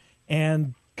there,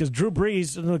 and because Drew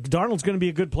Brees, Darnold's going to be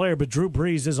a good player, but Drew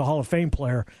Brees is a Hall of Fame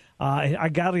player. I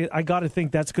got to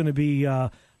think that's going to be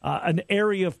an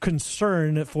area of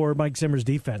concern for Mike Zimmer's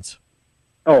defense.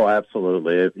 Oh,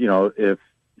 absolutely. If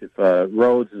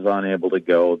Rhodes is unable to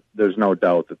go, there's no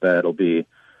doubt that'll be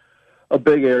a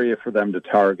big area for them to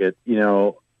target.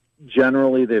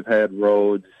 Generally they've had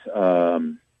Rhodes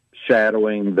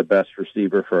shadowing the best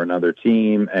receiver for another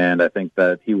team, and I think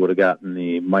that he would have gotten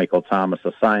the Michael Thomas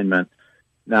assignment.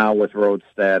 Now with Rhodes'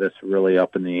 status really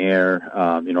up in the air,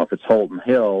 if it's Holton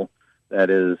Hill that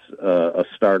is a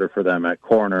starter for them at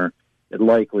corner, it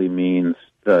likely means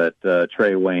that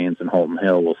Trey Waynes and Holton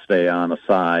Hill will stay on the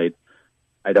side.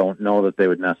 I don't know that they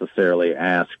would necessarily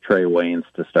ask Trey Waynes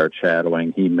to start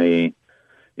shadowing. He may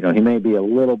be a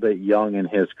little bit young in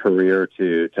his career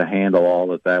to handle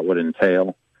all that would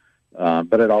entail.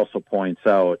 But it also points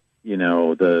out,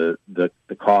 the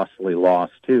costly loss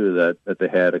too that they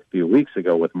had a few weeks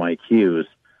ago with Mike Hughes.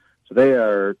 So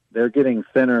they're getting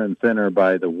thinner and thinner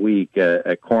by the week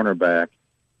at cornerback,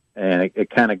 and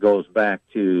it kind of goes back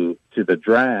to the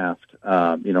draft.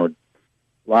 A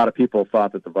lot of people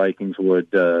thought that the Vikings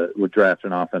would draft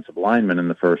an offensive lineman in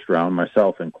the first round,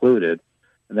 myself included,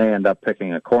 and they end up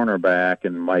picking a cornerback.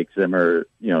 And Mike Zimmer,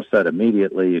 said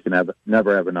immediately, you can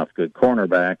never have enough good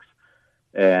cornerbacks.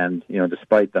 And,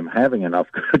 despite them having enough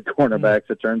good cornerbacks,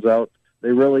 it turns out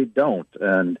they really don't.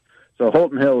 And so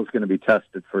Holton Hill is going to be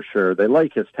tested for sure. They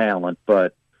like his talent,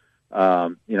 but,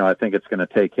 I think it's going to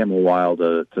take him a while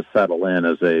to settle in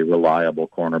as a reliable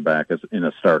cornerback in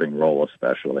a starting role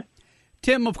especially.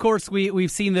 Tim, of course,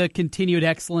 we've seen the continued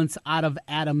excellence out of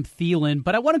Adam Thielen,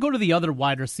 but I want to go to the other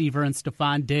wide receiver and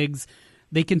Stephon Diggs.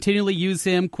 They continually use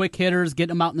him, quick hitters,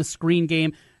 getting him out in the screen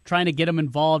game, trying to get him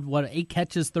involved. 8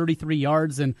 catches, 33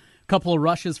 yards, and a couple of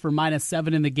rushes for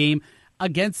 -7 in the game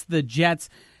against the Jets.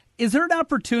 Is there an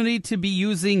opportunity to be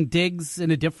using Diggs in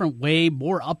a different way,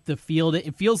 more up the field?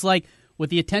 It feels like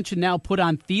with the attention now put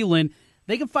on Thielen,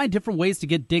 they can find different ways to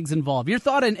get Diggs involved. Your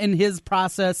thought in his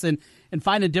process and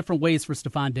finding different ways for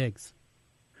Stephon Diggs?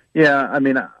 Yeah,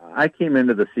 I came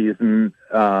into the season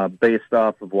based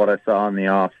off of what I saw in the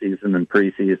offseason and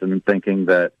preseason, thinking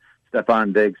that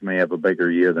Stephon Diggs may have a bigger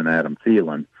year than Adam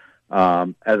Thielen.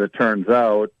 As it turns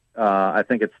out, I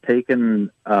think it's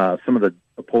taken some of the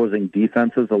opposing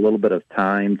defenses a little bit of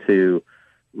time to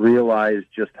realize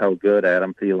just how good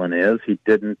Adam Thielen is. He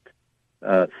didn't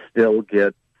still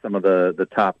get some of the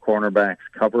top cornerbacks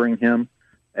covering him.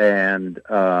 And,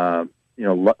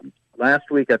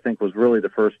 last week I think was really the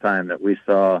first time that we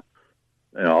saw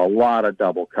a lot of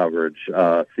double coverage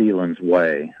Thielen's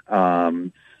way.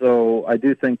 So I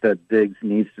do think that Diggs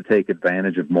needs to take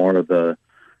advantage of more of the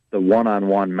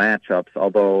one-on-one matchups,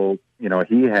 although,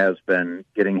 he has been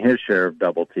getting his share of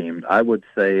double teamed. I would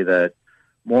say that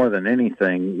more than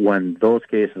anything, when those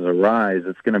cases arise,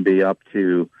 it's going to be up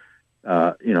to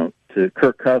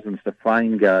Kirk Cousins to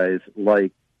find guys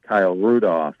like Kyle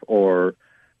Rudolph or,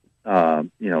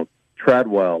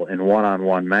 Treadwell in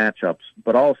one-on-one matchups.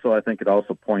 But also, I think it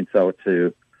also points out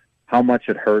to how much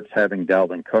it hurts having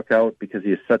Dalvin Cook out because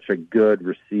he is such a good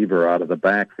receiver out of the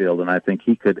backfield, and I think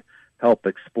he could help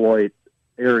exploit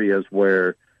areas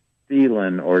where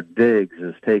Thielen or Diggs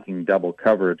is taking double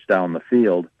coverage down the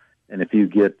field. And if you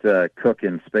get Cook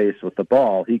in space with the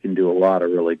ball, he can do a lot of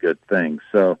really good things.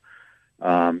 So,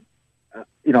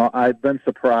 I've been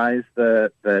surprised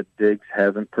that Diggs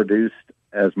hasn't produced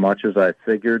as much as I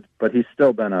figured, but he's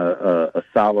still been a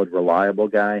solid, reliable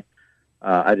guy.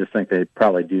 I just think they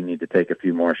probably do need to take a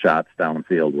few more shots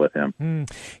downfield with him.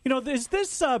 Is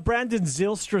this Brandon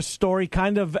Zylstra story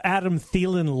kind of Adam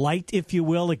Thielen light, if you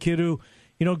will, a kid who,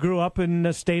 grew up in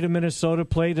the state of Minnesota,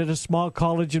 played at a small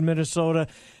college in Minnesota,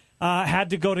 had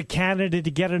to go to Canada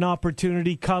to get an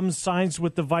opportunity, comes, signs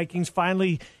with the Vikings,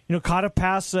 finally, caught a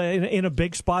pass in a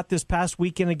big spot this past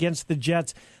weekend against the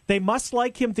Jets. They must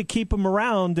like him to keep him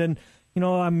around, and,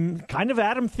 I'm kind of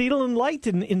Adam Thielen light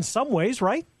in some ways,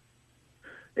 right?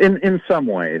 In some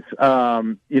ways, all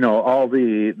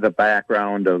the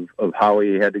background of how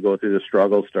he had to go through the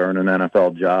struggles to earn an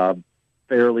NFL job,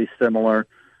 fairly similar.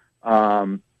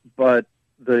 But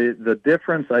the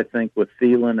difference, I think, with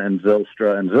Thielen and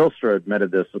Zylstra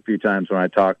admitted this a few times when I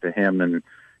talked to him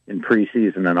in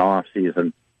preseason and off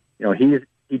season.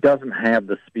 He doesn't have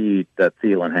the speed that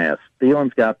Thielen has.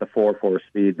 Thielen's got the 4.4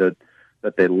 speed that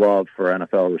they love for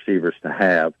NFL receivers to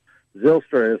have.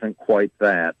 Zylstra isn't quite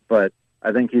that, but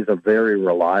I think he's a very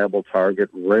reliable target.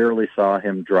 Rarely saw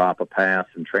him drop a pass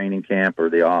in training camp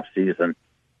or the off season.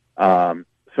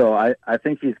 So I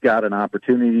think he's got an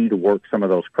opportunity to work some of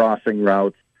those crossing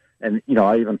routes. And,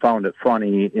 I even found it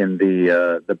funny in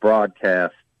the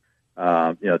broadcast.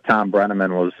 Tom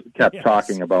Brenneman kept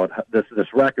talking about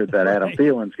this record that Adam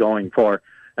Thielen's going for.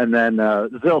 And then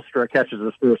Zylstra catches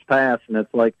his first pass, and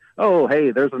it's like, oh,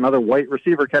 hey, there's another white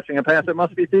receiver catching a pass. It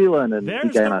must be Thielen. And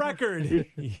there's the record.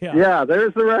 Yeah,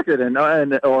 there's the record,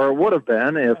 or it would have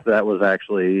been if that was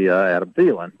actually Adam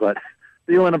Thielen. But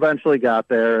Thielen eventually got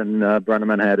there, and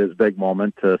Brenneman had his big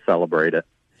moment to celebrate it.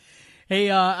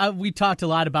 Hey, we talked a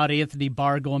lot about Anthony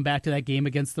Barr going back to that game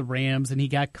against the Rams, and he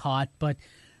got caught. But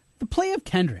the play of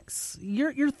Kendricks,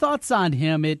 your thoughts on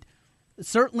him? It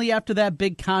certainly after that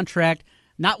big contract.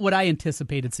 Not what I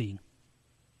anticipated seeing.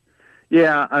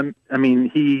 Yeah, I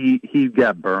mean, he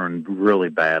got burned really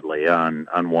badly on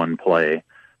one play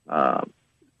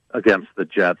against the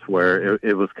Jets, where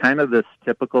it was kind of this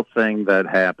typical thing that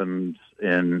happens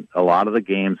in a lot of the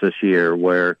games this year,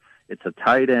 where it's a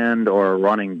tight end or a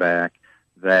running back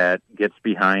that gets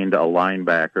behind a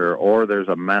linebacker, or there's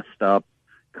a messed up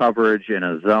coverage in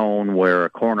a zone where a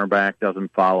cornerback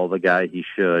doesn't follow the guy he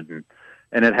should,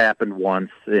 and it happened once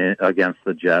against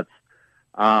the Jets.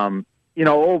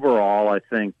 Overall, I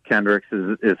think Kendricks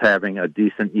is having a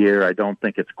decent year. I don't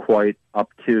think it's quite up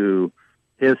to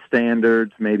his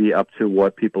standards, maybe up to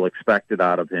what people expected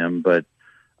out of him. But,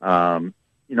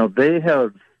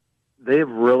 they've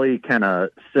really kind of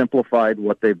simplified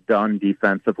what they've done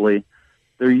defensively.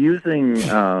 They're using,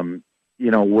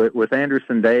 with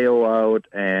Anderson Deo out,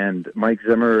 and Mike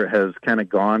Zimmer has kind of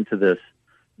gone to this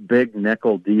big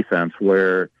nickel defense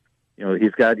where,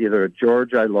 he's got either George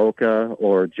Iloka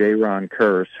or Jaron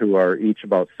Kearse, who are each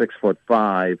about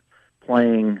 6'5",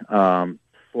 playing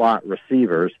slot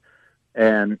receivers.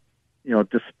 And,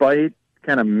 despite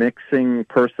kind of mixing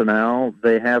personnel,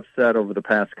 they have said over the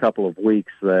past couple of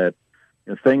weeks that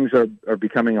things are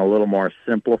becoming a little more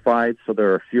simplified, so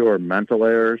there are fewer mental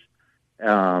errors.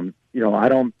 I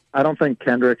don't think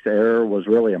Kendrick's error was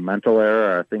really a mental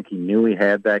error. I think he knew he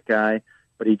had that guy,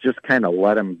 but he just kind of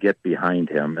let him get behind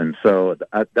him. And so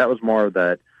that was more of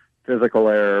that physical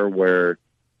error where,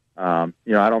 I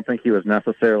don't think he was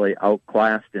necessarily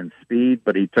outclassed in speed,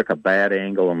 but he took a bad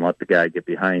angle and let the guy get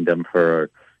behind him for,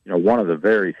 one of the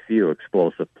very few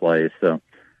explosive plays. So,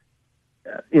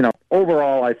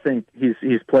 overall, I think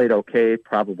he's played okay,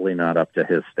 probably not up to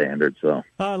his standards, though.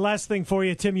 Last thing for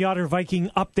you, Tim Yoder,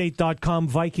 VikingUpdate.com,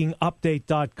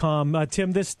 VikingUpdate.com.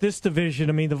 Tim, this division,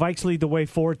 I mean, the Vikes lead the way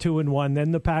 4-2-1,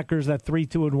 then the Packers at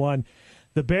 3-2-1.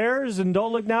 The Bears, and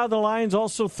don't look now, the Lions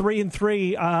also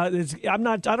 3-3.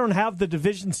 I don't have the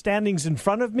division standings in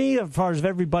front of me as far as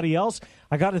everybody else.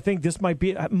 I got to think this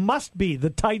must be the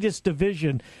tightest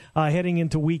division heading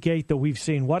into Week 8 that we've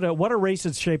seen. What a race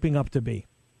it's shaping up to be.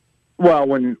 Well,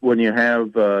 when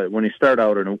you start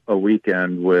out in a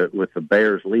weekend with the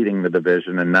Bears leading the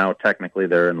division, and now technically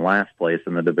they're in last place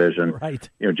in the division, right?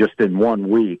 Just in 1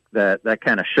 week, that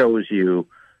kind of shows you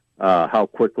how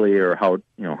quickly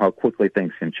how quickly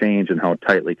things can change and how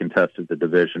tightly contested the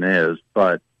division is.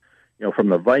 But from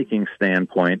the Vikings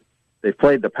standpoint, they've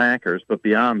played the Packers, but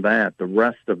beyond that, the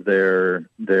rest of their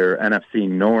NFC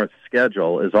North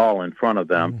schedule is all in front of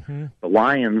them. Mm-hmm. The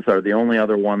Lions are the only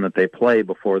other one that they play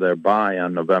before their bye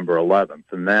on November 11th,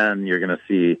 and then you're going to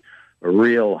see a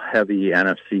real heavy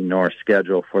NFC North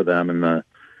schedule for them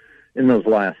in those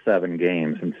last 7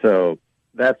 games, and so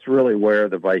that's really where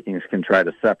the Vikings can try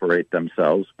to separate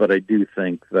themselves. But I do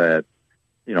think that,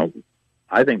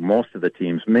 I think most of the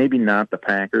teams, maybe not the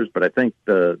Packers, but I think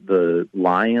the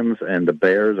Lions and the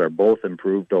Bears are both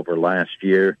improved over last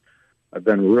year. I've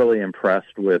been really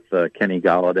impressed with Kenny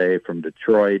Golladay from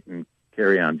Detroit and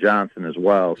Kerryon Johnson as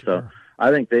well. Sure. So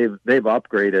I think they've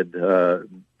upgraded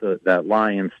that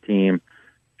Lions team.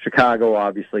 Chicago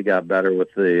obviously got better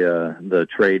with the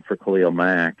trade for Khalil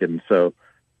Mack, and so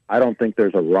I don't think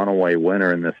there's a runaway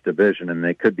winner in this division, and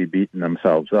they could be beating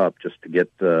themselves up just to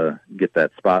get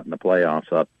that spot in the playoffs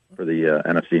up for the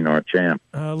NFC North champ.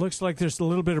 Looks like there's a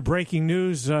little bit of breaking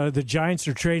news. The Giants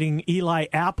are trading Eli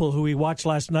Apple, who we watched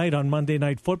last night on Monday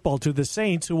Night Football, to the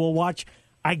Saints, who will watch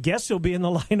I guess he'll be in the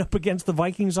lineup against the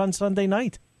Vikings on Sunday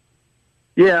night.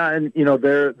 Yeah, and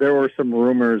there were some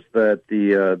rumors that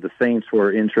the Saints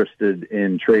were interested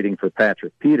in trading for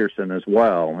Patrick Peterson as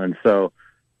well, and so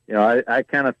I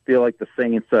kind of feel like the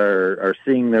Saints are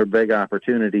seeing their big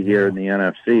opportunity here in the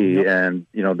NFC, and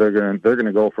they're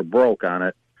gonna go for broke on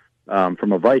it.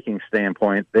 From a Viking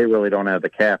standpoint, they really don't have the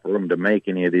cap room to make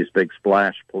any of these big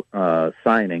splash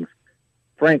signings.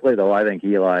 Frankly, though, I think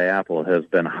Eli Apple has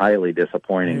been highly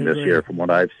disappointing this year from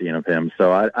what I've seen of him.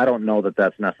 So I don't know that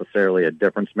that's necessarily a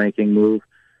difference-making move.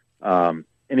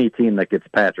 Any team that gets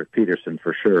Patrick Peterson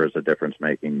for sure is a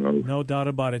difference-making move. No doubt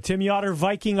about it. Tim Yoder,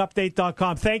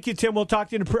 VikingUpdate.com. Thank you, Tim. We'll talk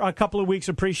to you in a couple of weeks.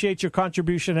 Appreciate your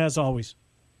contribution as always.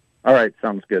 All right,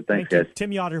 sounds good. Thanks, guys.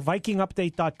 Tim Yoder,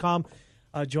 VikingUpdate.com.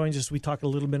 Joins us. We talk a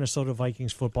little Minnesota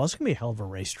Vikings football. It's going to be a hell of a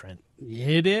race, Trent.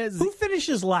 It is. Who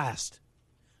finishes last?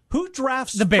 Who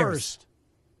drafts the Bears? First?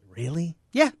 Really?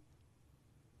 Yeah.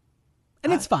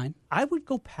 And it's fine. I would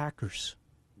go Packers.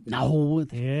 No.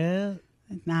 Yeah.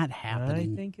 It's not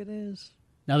happening. I think it is.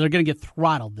 No, they're going to get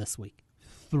throttled this week.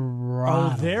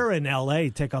 Throttled. Oh, they're in L.A.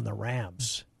 Take on the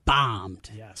Rams.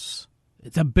 Bombed. Yes.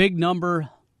 It's a big number.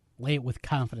 Lay it with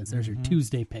confidence. There's your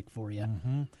Tuesday pick for you.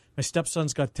 Mm-hmm. My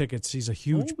stepson's got tickets. He's a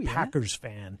huge Packers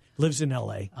fan. Lives in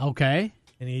L.A. Okay.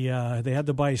 And they had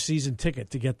to buy a season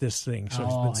ticket to get this thing, so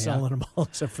he's been selling them all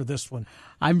except for this one.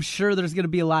 I'm sure there's going to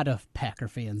be a lot of Packer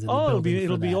fans in the building.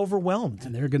 It'll be overwhelmed.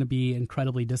 And they're going to be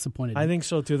incredibly disappointed. I think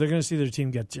so, too. They're going to see their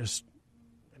team get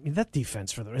that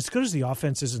defense for them. As good as the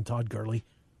offense is in Todd Gurley.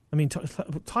 I mean,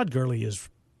 Todd Gurley is...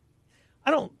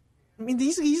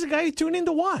 he's a guy you tune in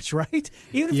to watch, right?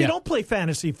 Even if you don't play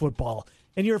fantasy football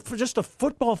and you're just a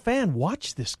football fan,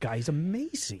 watch this guy. He's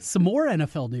amazing. Some more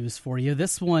NFL news for you.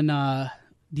 This one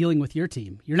dealing with your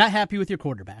team. You're not happy with your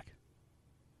quarterback.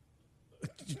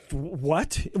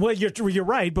 What? Well, you're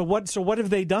right, but what? So what have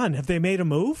they done? Have they made a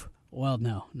move? Well,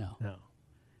 no.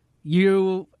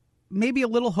 You maybe a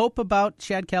little hope about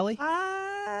Chad Kelly?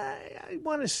 I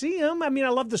want to see him. I mean, I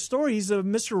love the story. He's a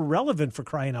Mr. Relevant, for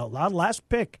crying out loud. Last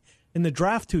pick in the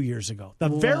draft 2 years ago. The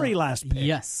very last pick.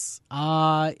 Yes.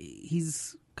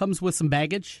 He's comes with some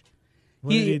baggage.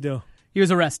 What did he do? He was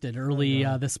arrested early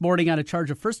this morning on a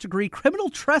charge of first-degree criminal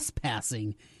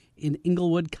trespassing in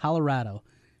Englewood, Colorado.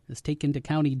 He was taken to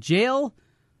county jail.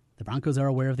 The Broncos are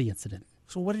aware of the incident.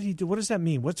 So what did he do? What does that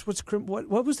mean? What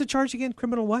was the charge again?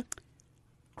 Criminal what?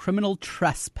 Criminal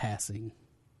trespassing.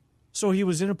 So he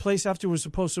was in a place after he was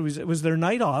supposed to. Was their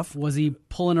night off? Was he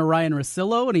pulling a Ryan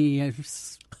Russillo and he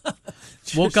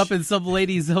woke up in some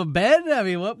lady's bed? I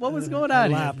mean, what was going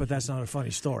on here? But that's not a funny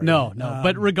story. No.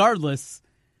 But regardless,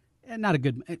 not a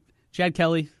good. Chad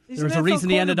Kelly. There was a reason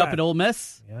he ended up at Ole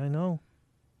Miss. Yeah, I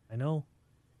know.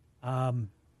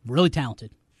 Really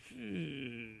talented.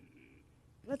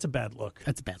 That's a bad look.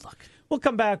 We'll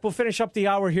come back. We'll finish up the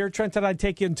hour here. Trent and I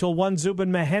take you until 1.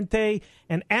 Zubin Mehenti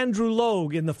and Andrew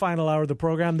Logue in the final hour of the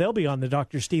program. They'll be on the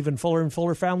Dr. Stephen Fuller and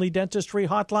Fuller Family Dentistry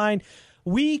Hotline.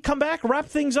 We come back, wrap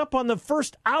things up on the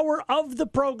first hour of the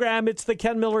program. It's the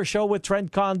Ken Miller Show with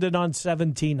Trent Condon on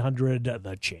 1700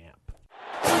 The Champ.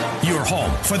 Your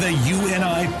home for the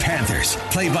UNI Panthers.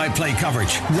 Play-by-play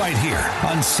coverage right here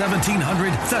on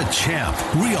 1700 The Champ.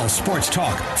 Real sports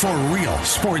talk for real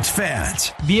sports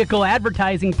fans. Vehicle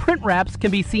advertising print wraps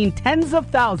can be seen tens of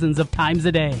thousands of times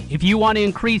a day. If you want to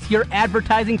increase your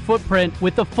advertising footprint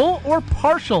with a full or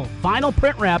partial vinyl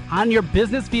print wrap on your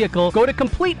business vehicle, go to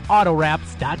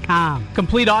CompleteAutoWraps.com.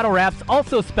 Complete Auto Wraps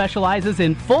also specializes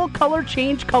in full color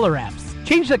change color wraps.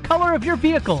 Change the color of your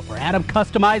vehicle or add a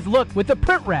customized look with a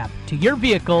print wrap to your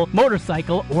vehicle,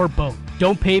 motorcycle, or boat.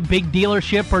 Don't pay big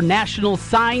dealership or national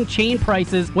sign chain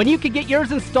prices when you can get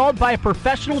yours installed by a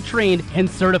professional trained and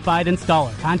certified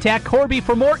installer. Contact Corby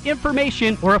for more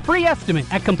information or a free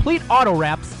estimate at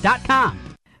CompleteAutoWraps.com.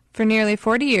 For nearly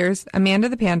 40 years, Amanda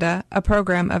the Panda, a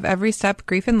program of Every Step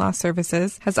Grief and Loss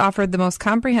Services, has offered the most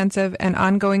comprehensive and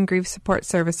ongoing grief support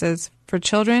services for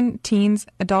children, teens,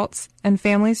 adults, and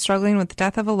families struggling with the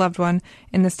death of a loved one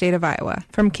in the state of Iowa.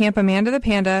 From Camp Amanda the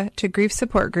Panda to grief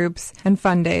support groups and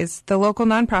fun days, the local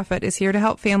nonprofit is here to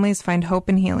help families find hope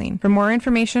and healing. For more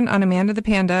information on Amanda the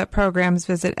Panda programs,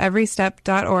 visit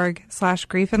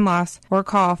everystep.org/grief and loss or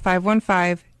call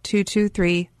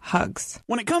 515-223-5600. Hugs.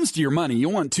 When it comes to your money, you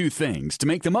want two things: to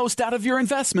make the most out of your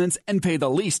investments and pay the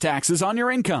least taxes on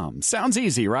your income. Sounds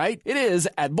easy, right? It is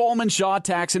at Bowman Shaw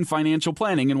Tax and Financial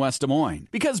Planning in West Des Moines.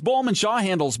 Because Bowman Shaw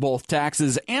handles both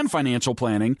taxes and financial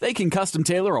planning, they can custom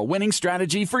tailor a winning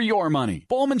strategy for your money.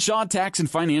 Bowman Shaw Tax and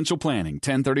Financial Planning,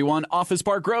 1031 Office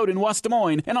Park Road in West Des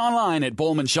Moines, and online at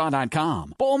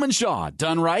bowmanshaw.com. Bowman Shaw,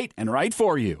 done right and right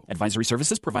for you. Advisory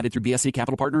services provided through BSC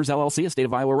Capital Partners, LLC, a state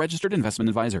of Iowa registered investment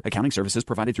advisor. Accounting services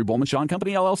provided through Bowman Shaw &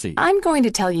 Company, LLC. I'm going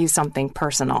to tell you something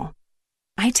personal.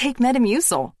 I take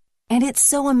Metamucil, and it's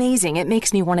so amazing it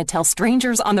makes me want to tell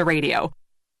strangers on the radio.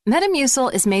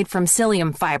 Metamucil is made from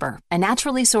psyllium fiber, a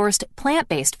naturally sourced,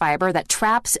 plant-based fiber that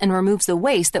traps and removes the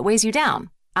waste that weighs you down.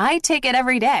 I take it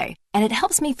every day, and it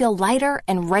helps me feel lighter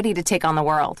and ready to take on the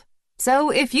world. So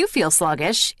if you feel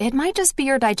sluggish, it might just be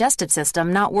your digestive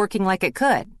system not working like it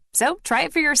could. So try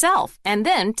it for yourself, and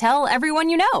then tell everyone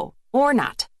you know. Or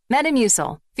not.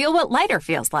 Metamucil. Feel what lighter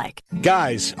feels like.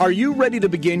 Guys, are you ready to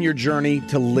begin your journey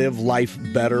to live life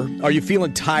better? Are you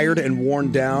feeling tired and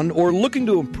worn down, or looking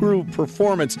to improve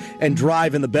performance and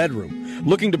drive in the bedroom?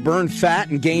 Looking to burn fat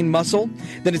and gain muscle?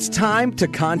 Then it's time to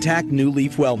contact New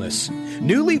Leaf Wellness.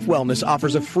 New Leaf Wellness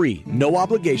offers a free,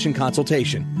 no-obligation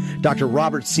consultation. Dr.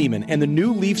 Robert Seaman and the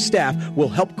New Leaf staff will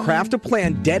help craft a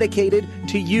plan dedicated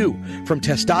to you. From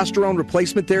testosterone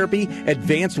replacement therapy,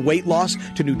 advanced weight loss,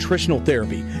 to nutritional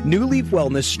therapy, New Leaf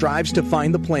Wellness strives to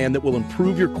find the plan that will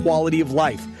improve your quality of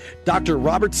life. Dr.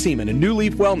 Robert Seaman and New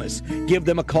Leaf Wellness. Give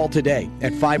them a call today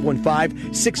at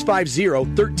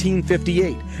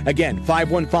 515-650-1358. Again,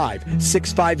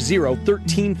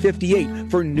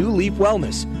 515-650-1358 for New Leaf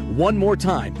Wellness. One more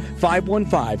time,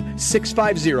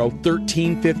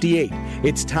 515-650-1358.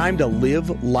 It's time to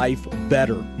live life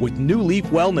better with New Leaf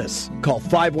Wellness. Call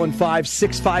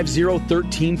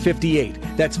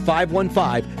 515-650-1358. That's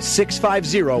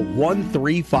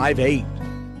 515-650-1358.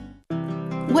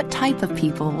 What type of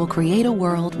people will create a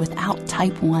world without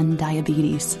type 1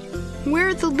 diabetes?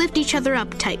 We're the lift each other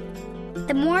up type.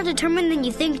 The more determined than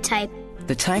you think type.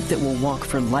 The type that will walk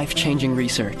for life-changing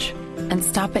research. And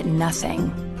stop at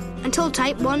nothing. Until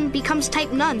type 1 becomes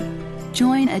type none.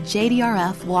 Join a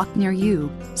JDRF walk near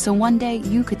you, so one day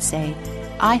you could say,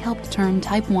 I helped turn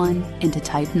type 1 into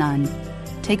type none.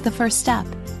 Take the first step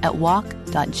at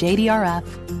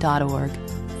walk.jdrf.org.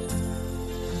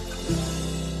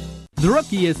 The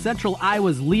Rookie is Central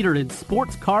Iowa's leader in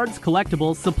sports cards,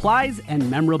 collectibles, supplies,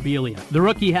 and memorabilia. The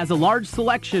Rookie has a large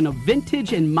selection of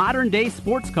vintage and modern-day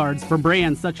sports cards from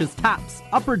brands such as Topps,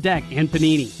 Upper Deck, and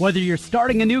Panini. Whether you're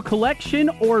starting a new collection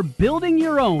or building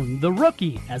your own, The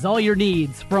Rookie has all your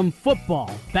needs from football,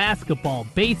 basketball,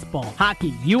 baseball,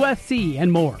 hockey, UFC,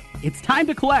 and more. It's time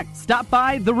to collect. Stop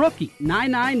by The Rookie,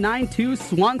 9992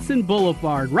 Swanson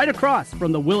Boulevard, right across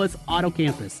from the Willis Auto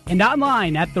Campus, and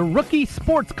online at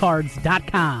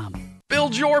therookie-sportscards.com.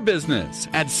 Build your business.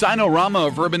 At Sinorama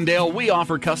of Urbandale, we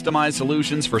offer customized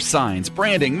solutions for signs,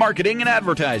 branding, marketing, and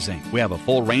advertising. We have a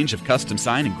full range of custom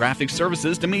sign and graphic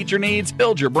services to meet your needs,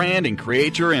 build your brand, and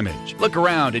create your image. Look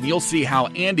around and you'll see how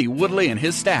Andy Woodley and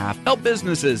his staff help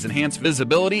businesses enhance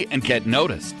visibility and get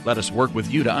noticed. Let us work with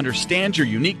you to understand your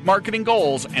unique marketing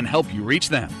goals and help you reach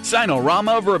them.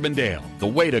 Sinorama of Urbandale, the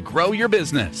way to grow your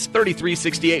business.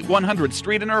 3368 100th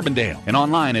Street in Urbandale and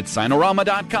online at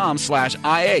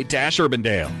sinorama.com/IA-Urbandale.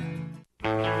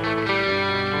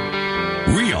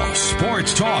 Real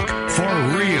sports talk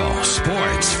for real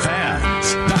sports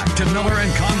fans. Back to Miller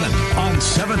and Condon on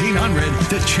 1700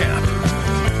 The Champ.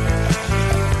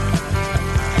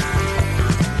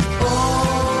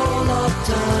 All of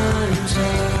times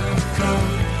have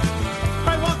come. All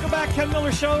right, welcome back. Ken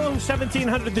Miller Show,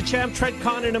 1700 The Champ. Trent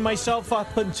Condon and myself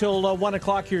up until 1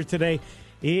 o'clock here today.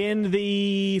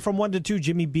 From 1 to 2,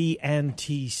 Jimmy B and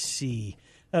TC.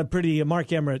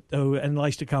 Mark Emmert and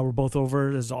Leistikow were both over,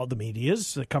 as all the media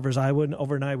is, that covers Iowa,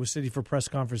 over in Iowa City for press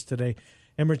conference today.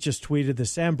 Emmert just tweeted that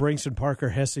Sam Brinks and Parker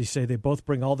Hesse say they both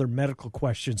bring all their medical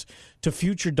questions to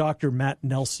future Dr. Matt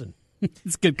Nelson.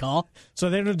 It's a good call. So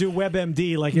they don't do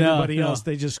WebMD like everybody else.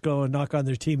 They just go and knock on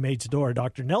their teammate's door.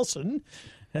 Dr. Nelson,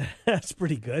 that's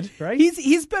pretty good, right?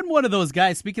 He's been one of those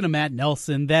guys, speaking of Matt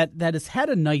Nelson, that has had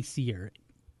a nice year.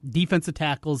 Defensive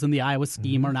tackles in the Iowa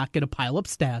scheme are not going to pile up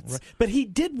stats. Right. But he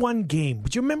did one game.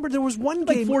 Do you remember there was one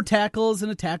game? Like 4 tackles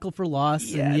and a tackle for loss.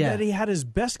 Yeah, that he had his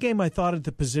best game, I thought, at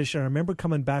the position. I remember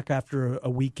coming back after a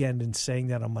weekend and saying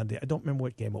that on Monday. I don't remember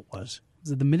what game it was.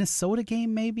 Was it the Minnesota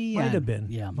game, maybe? Might have been.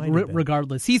 Yeah, Might have been.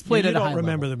 Regardless. He's played at a high level. I don't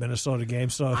remember the Minnesota game.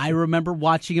 So I remember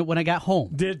watching it when I got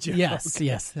home. Did you? Yes, okay.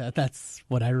 yes. That's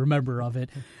what I remember of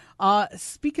it.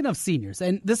 Speaking of seniors,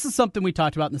 and this is something we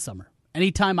talked about in the summer.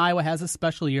 Anytime Iowa has a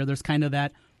special year, there's kind of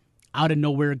that out of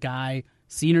nowhere guy.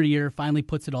 Senior year, finally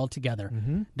puts it all together.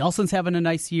 Nelson's having a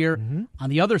nice year. On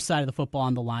the other side of the football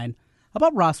on the line, how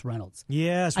about Ross Reynolds?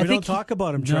 Yes, we don't talk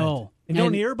about him, Trent. No. You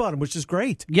don't hear about him, which is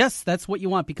great. Yes, that's what you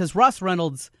want, because Ross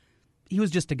Reynolds, he was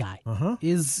just a guy.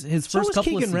 His first couple of seasons.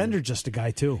 Keegan Render just a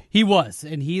guy, too. He was,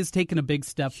 and he has taken a big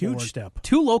step forward. Huge step.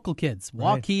 2 local kids,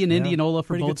 Waukee and Indianola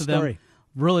for Pretty both good of them. story.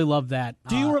 Really love that.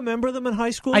 Do you remember them in high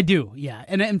school? I do, yeah.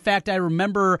 And in fact, I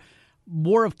remember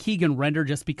more of Keegan Render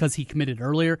just because he committed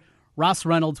earlier. Ross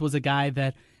Reynolds was a guy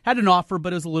that had an offer,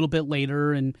 but it was a little bit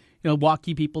later. And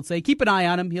Waukee people say, keep an eye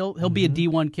on him. He'll be a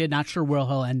D1 kid. Not sure where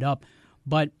he'll end up.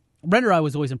 But Render I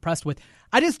was always impressed with.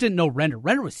 I just didn't know Render.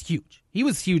 Render was huge. He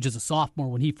was huge as a sophomore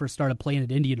when he first started playing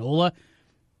at Indianola.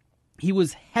 He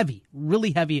was heavy,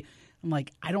 really heavy. I'm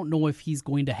like, I don't know if he's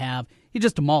going to have... He's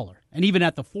just a mauler. And even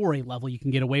at the 4A level, you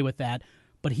can get away with that.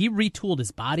 But he retooled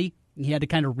his body. He had to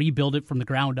kind of rebuild it from the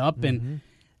ground up. And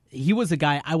he was a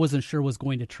guy I wasn't sure was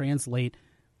going to translate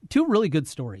 2 really good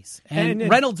stories. And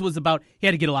Reynolds was he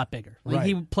had to get a lot bigger. Like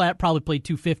He probably played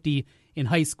 250 in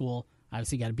high school.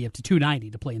 Obviously, got to be up to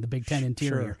 290 to play in the Big Ten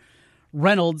interior. Sure.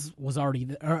 Reynolds was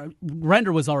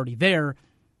Render was already there,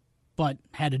 but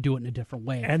had to do it in a different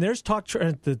way. And there's talk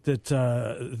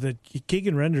that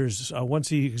Keegan Render's, once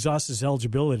he exhausts his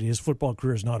eligibility, his football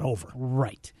career is not over.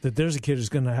 Right. That there's a kid who's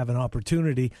going to have an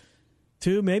opportunity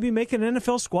to maybe make an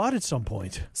NFL squad at some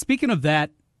point. Speaking of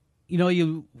that,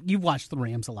 you've watched the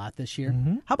Rams a lot this year.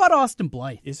 How about Austin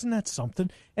Blythe? Isn't that something?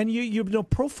 And you know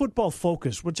Pro Football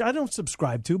Focus, which I don't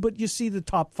subscribe to, but you see the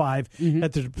top 5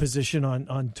 at the position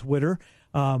on Twitter.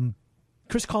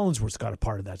 Chris Collinsworth's got a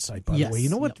part of that site, by the way. You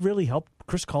know what really helped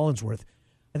Chris Collinsworth?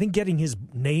 I think getting his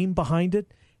name behind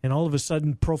it, and all of a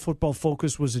sudden Pro Football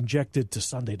Focus was injected to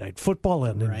Sunday Night Football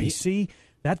and NBC.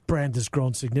 That brand has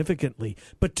grown significantly.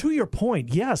 But to your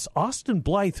point, yes, Austin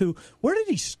Blythe, where did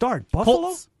he start? Buffalo?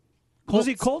 Colts. Was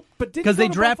he Colt? But did he go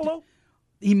to Buffalo?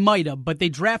 He might have, but they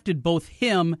drafted both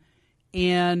him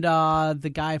and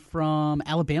the guy from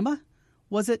Alabama,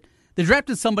 was it? They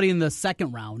drafted somebody in the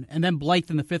 2nd round, and then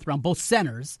Blythe in the 5th round, both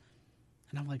centers.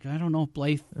 And I'm like, I don't know if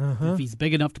Blythe, if he's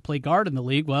big enough to play guard in the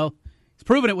league. Well, he's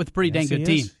proven it with a pretty dang good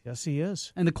team. Yes, he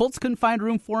is. And the Colts couldn't find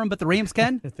room for him, but the Rams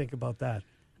can. Think about that.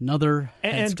 Another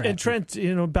and Trent,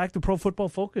 back to Pro Football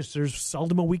Focus, there's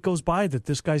seldom a week goes by that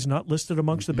this guy's not listed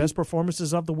amongst the best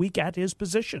performances of the week at his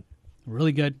position.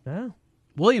 Really good. Yeah.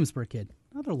 Williamsburg kid,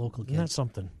 another local kid. That's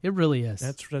something. It really is.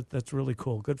 That's really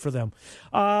cool. Good for them.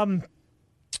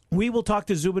 We will talk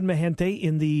to Zubin Mehenti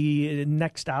in the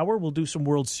next hour. We'll do some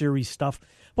World Series stuff.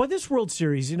 Boy, this World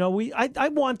Series, I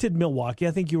wanted Milwaukee.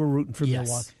 I think you were rooting for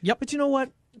Milwaukee. Yep. But you know what?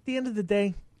 At the end of the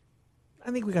day, I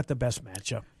think we got the best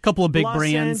matchup. Couple of big Los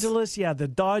brands. Angeles, the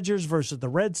Dodgers versus the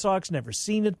Red Sox. Never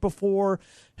seen it before.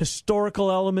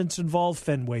 Historical elements involved.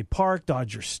 Fenway Park,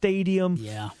 Dodger Stadium.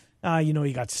 Yeah.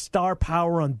 You got star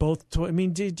power on both.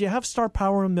 Did you have star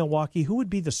power in Milwaukee? Who would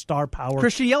be the star power?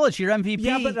 Christian Yelich, your MVP.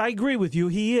 Yeah, but I agree with you.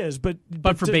 He is. But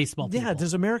for baseball people. Yeah,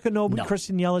 does America know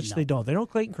Christian Yelich? No. They don't. They know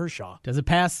Clayton Kershaw. Does it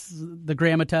pass the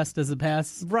Grama test? Does it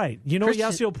pass? Right.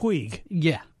 Yasiel Puig.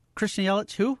 Yeah. Christian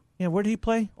Yelich, who? Yeah, where did he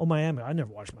play? Oh, Miami. I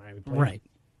never watched Miami play. Right.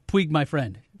 Puig, my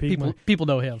friend. People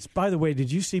know him. By the way,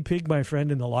 did you see Pig, my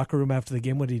friend, in the locker room after the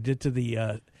game, what he did to the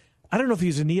I don't know if he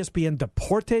was an ESPN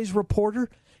Deportes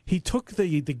reporter. He took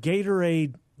the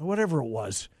Gatorade, whatever it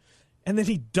was, and then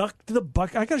he ducked the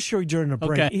bucket. I got to show you during the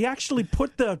break. Okay. He actually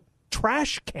put the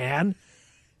trash can.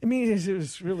 It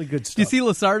was really good stuff. Do you see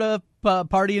Lasarda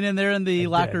partying in there in the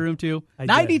locker room too?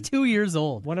 92 years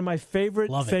old. One of my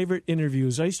favorite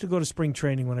interviews. I used to go to spring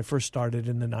training when I first started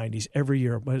in the 90s every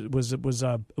year. It was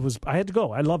I had to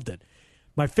go. I loved it.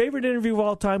 My favorite interview of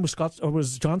all time was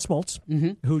John Smoltz,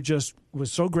 who just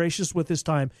was so gracious with his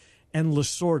time, and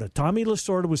Lasorda. Tommy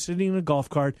Lasorda was sitting in a golf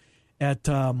cart at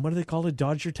what do they call it,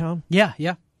 Dodgertown? Yeah.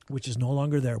 Which is no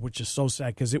longer there, which is so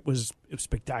sad because it was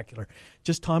spectacular.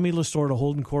 Just Tommy Lasorda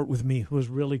holding court with me. It was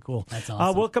really cool. That's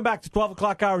awesome. We'll come back to 12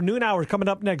 o'clock hour, noon hour coming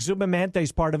up next. Zubin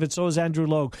Mehente's part of it. So is Andrew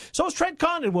Logue. So is Trent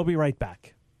Condon. We'll be right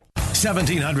back.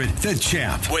 1700 The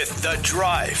Champ with The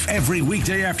Drive. Every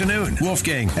weekday afternoon,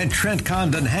 Wolfgang and Trent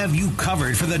Condon have you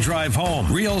covered for the drive home.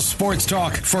 Real sports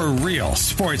talk for real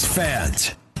sports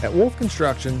fans. At Wolf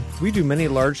Construction, we do many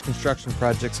large construction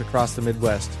projects across the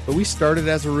Midwest, but we started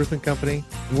as a roofing company,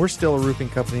 and we're still a roofing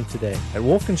company today. At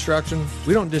Wolf Construction,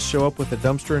 we don't just show up with a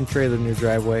dumpster and trailer in your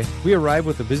driveway. We arrive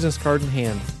with a business card in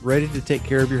hand, ready to take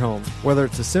care of your home. Whether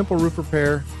it's a simple roof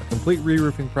repair, a complete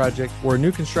re-roofing project, or a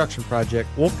new construction project,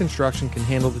 Wolf Construction can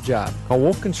handle the job. Call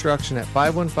Wolf Construction at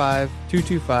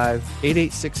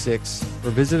 515-225-8866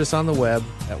 or visit us on the web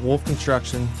at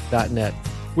wolfconstruction.net.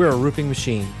 We're a roofing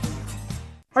machine.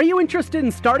 Are you interested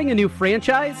in starting a new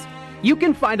franchise? You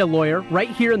can find a lawyer right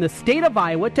here in the state of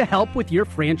Iowa to help with your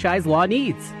franchise law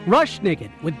needs. Rush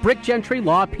Niggett with Brick Gentry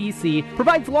Law PC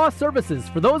provides law services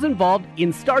for those involved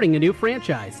in starting a new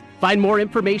franchise. Find more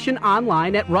information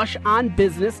online at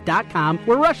rushonbusiness.com,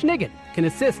 where Rush Niggett can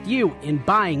assist you in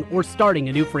buying or starting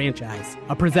a new franchise.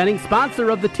 A presenting sponsor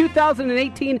of the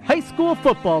 2018 high school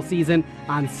football season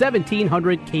on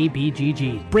 1700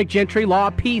 KBGG. Brick Gentry Law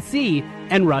PC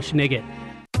and Rush Niggett.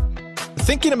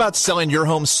 Thinking about selling your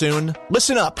home soon?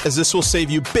 Listen up, as this will save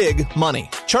you big money.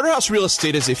 Charterhouse Real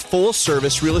Estate is a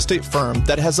full-service real estate firm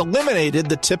that has eliminated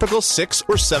the typical 6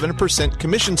 or 7%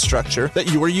 commission structure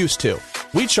that you are used to.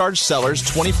 We charge sellers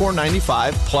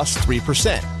 $24.95 plus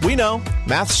 3%. We know,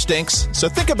 math stinks, so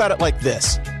think about it like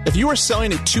this. If you were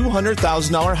selling a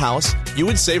 $200,000 house, you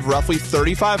would save roughly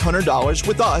 $3,500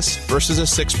 with us versus a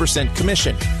 6%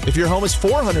 commission. If your home is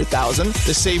 $400,000,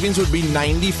 the savings would be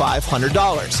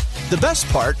 $9,500. The best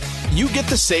part, you get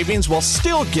the savings while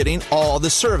still getting all the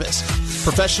service.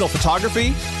 Professional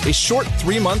photography, a short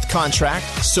 3-month contract,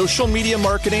 social media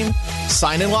marketing,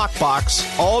 sign and lockbox,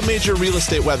 all major real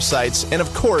estate websites, and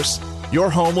of course, your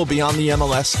home will be on the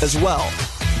MLS as well.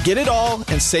 Get it all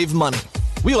and save money.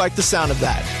 We like the sound of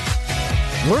that.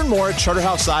 Learn more at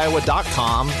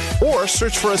charterhouseiowa.com or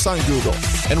search for us on Google.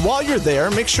 And while you're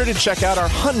there, make sure to check out our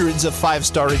hundreds of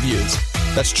 5-star reviews.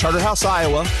 That's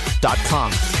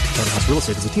charterhouseiowa.com. Charterhouse Real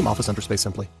Estate is a team office under Space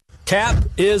Simply. Cap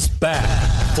is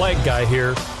back. Flag Guy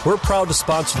here. We're proud to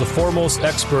sponsor the foremost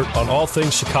expert on all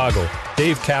things Chicago,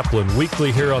 Dave Kaplan,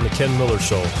 weekly here on the Ken Miller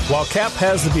Show. While Cap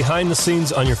has the behind the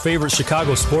scenes on your favorite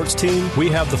Chicago sports team, we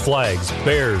have the flags: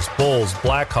 Bears, Bulls,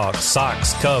 Blackhawks,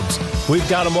 Sox, Cubs. We've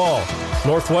got them all.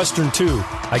 Northwestern too.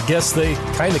 I guess they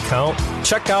kind of count.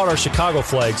 Check out our Chicago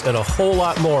flags and a whole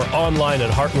lot more online at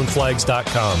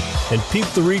heartlandflags.com. And peep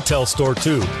the retail store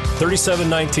too.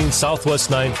 3719 Southwest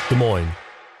 9th, Des Moines.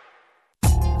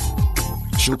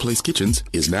 Showplace Kitchens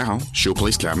is now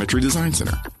Showplace Cabinetry Design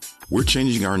Center. We're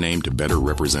changing our name to better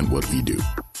represent what we do.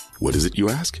 What is it, you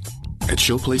ask? At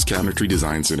Showplace Cabinetry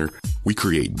Design Center, we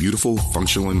create beautiful,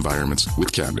 functional environments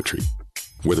with cabinetry.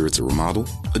 Whether it's a remodel,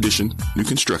 addition, new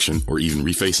construction, or even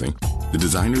refacing, the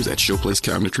designers at Showplace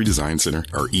Cabinetry Design Center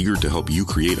are eager to help you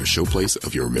create a showplace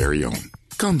of your very own.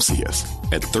 Come see us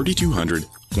at 3200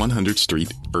 100th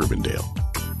Street, Urbandale.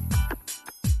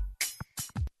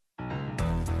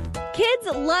 Kids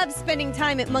love spending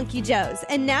time at Monkey Joe's,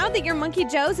 and now that your Monkey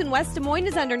Joe's in West Des Moines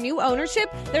is under new ownership,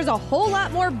 there's a whole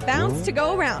lot more bounce to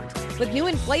go around. With new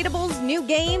inflatables, new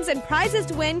games, and prizes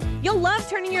to win, you'll love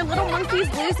turning your little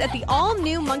monkeys loose at the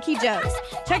all-new Monkey Joe's.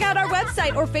 Check out our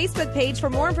website or Facebook page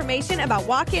for more information about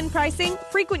walk-in pricing,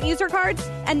 frequent user cards,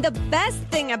 and the best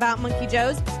thing about Monkey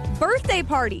Joe's, birthday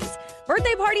parties.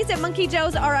 Birthday parties at Monkey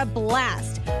Joe's are a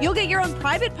blast. You'll get your own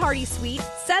private party suite,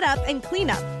 setup, and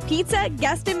cleanup, pizza,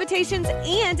 guest invitations,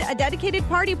 and a dedicated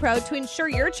party pro to ensure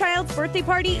your child's birthday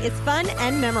party is fun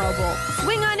and memorable.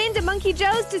 Swing on into Monkey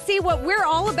Joe's to see what we're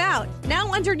all about.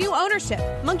 Now under new ownership,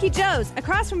 Monkey Joe's,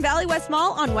 across from Valley West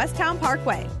Mall on Westtown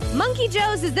Parkway. Monkey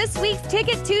Joe's is this week's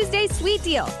Ticket Tuesday sweet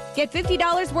deal. Get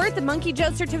 $50 worth of Monkey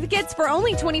Joe's certificates for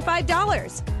only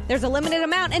 $25. There's a limited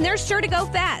amount, and they're sure to go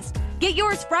fast. Get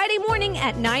yours Friday morning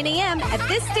at 9 a.m. at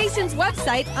this station's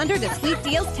website under the Sweet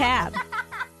Deals tab.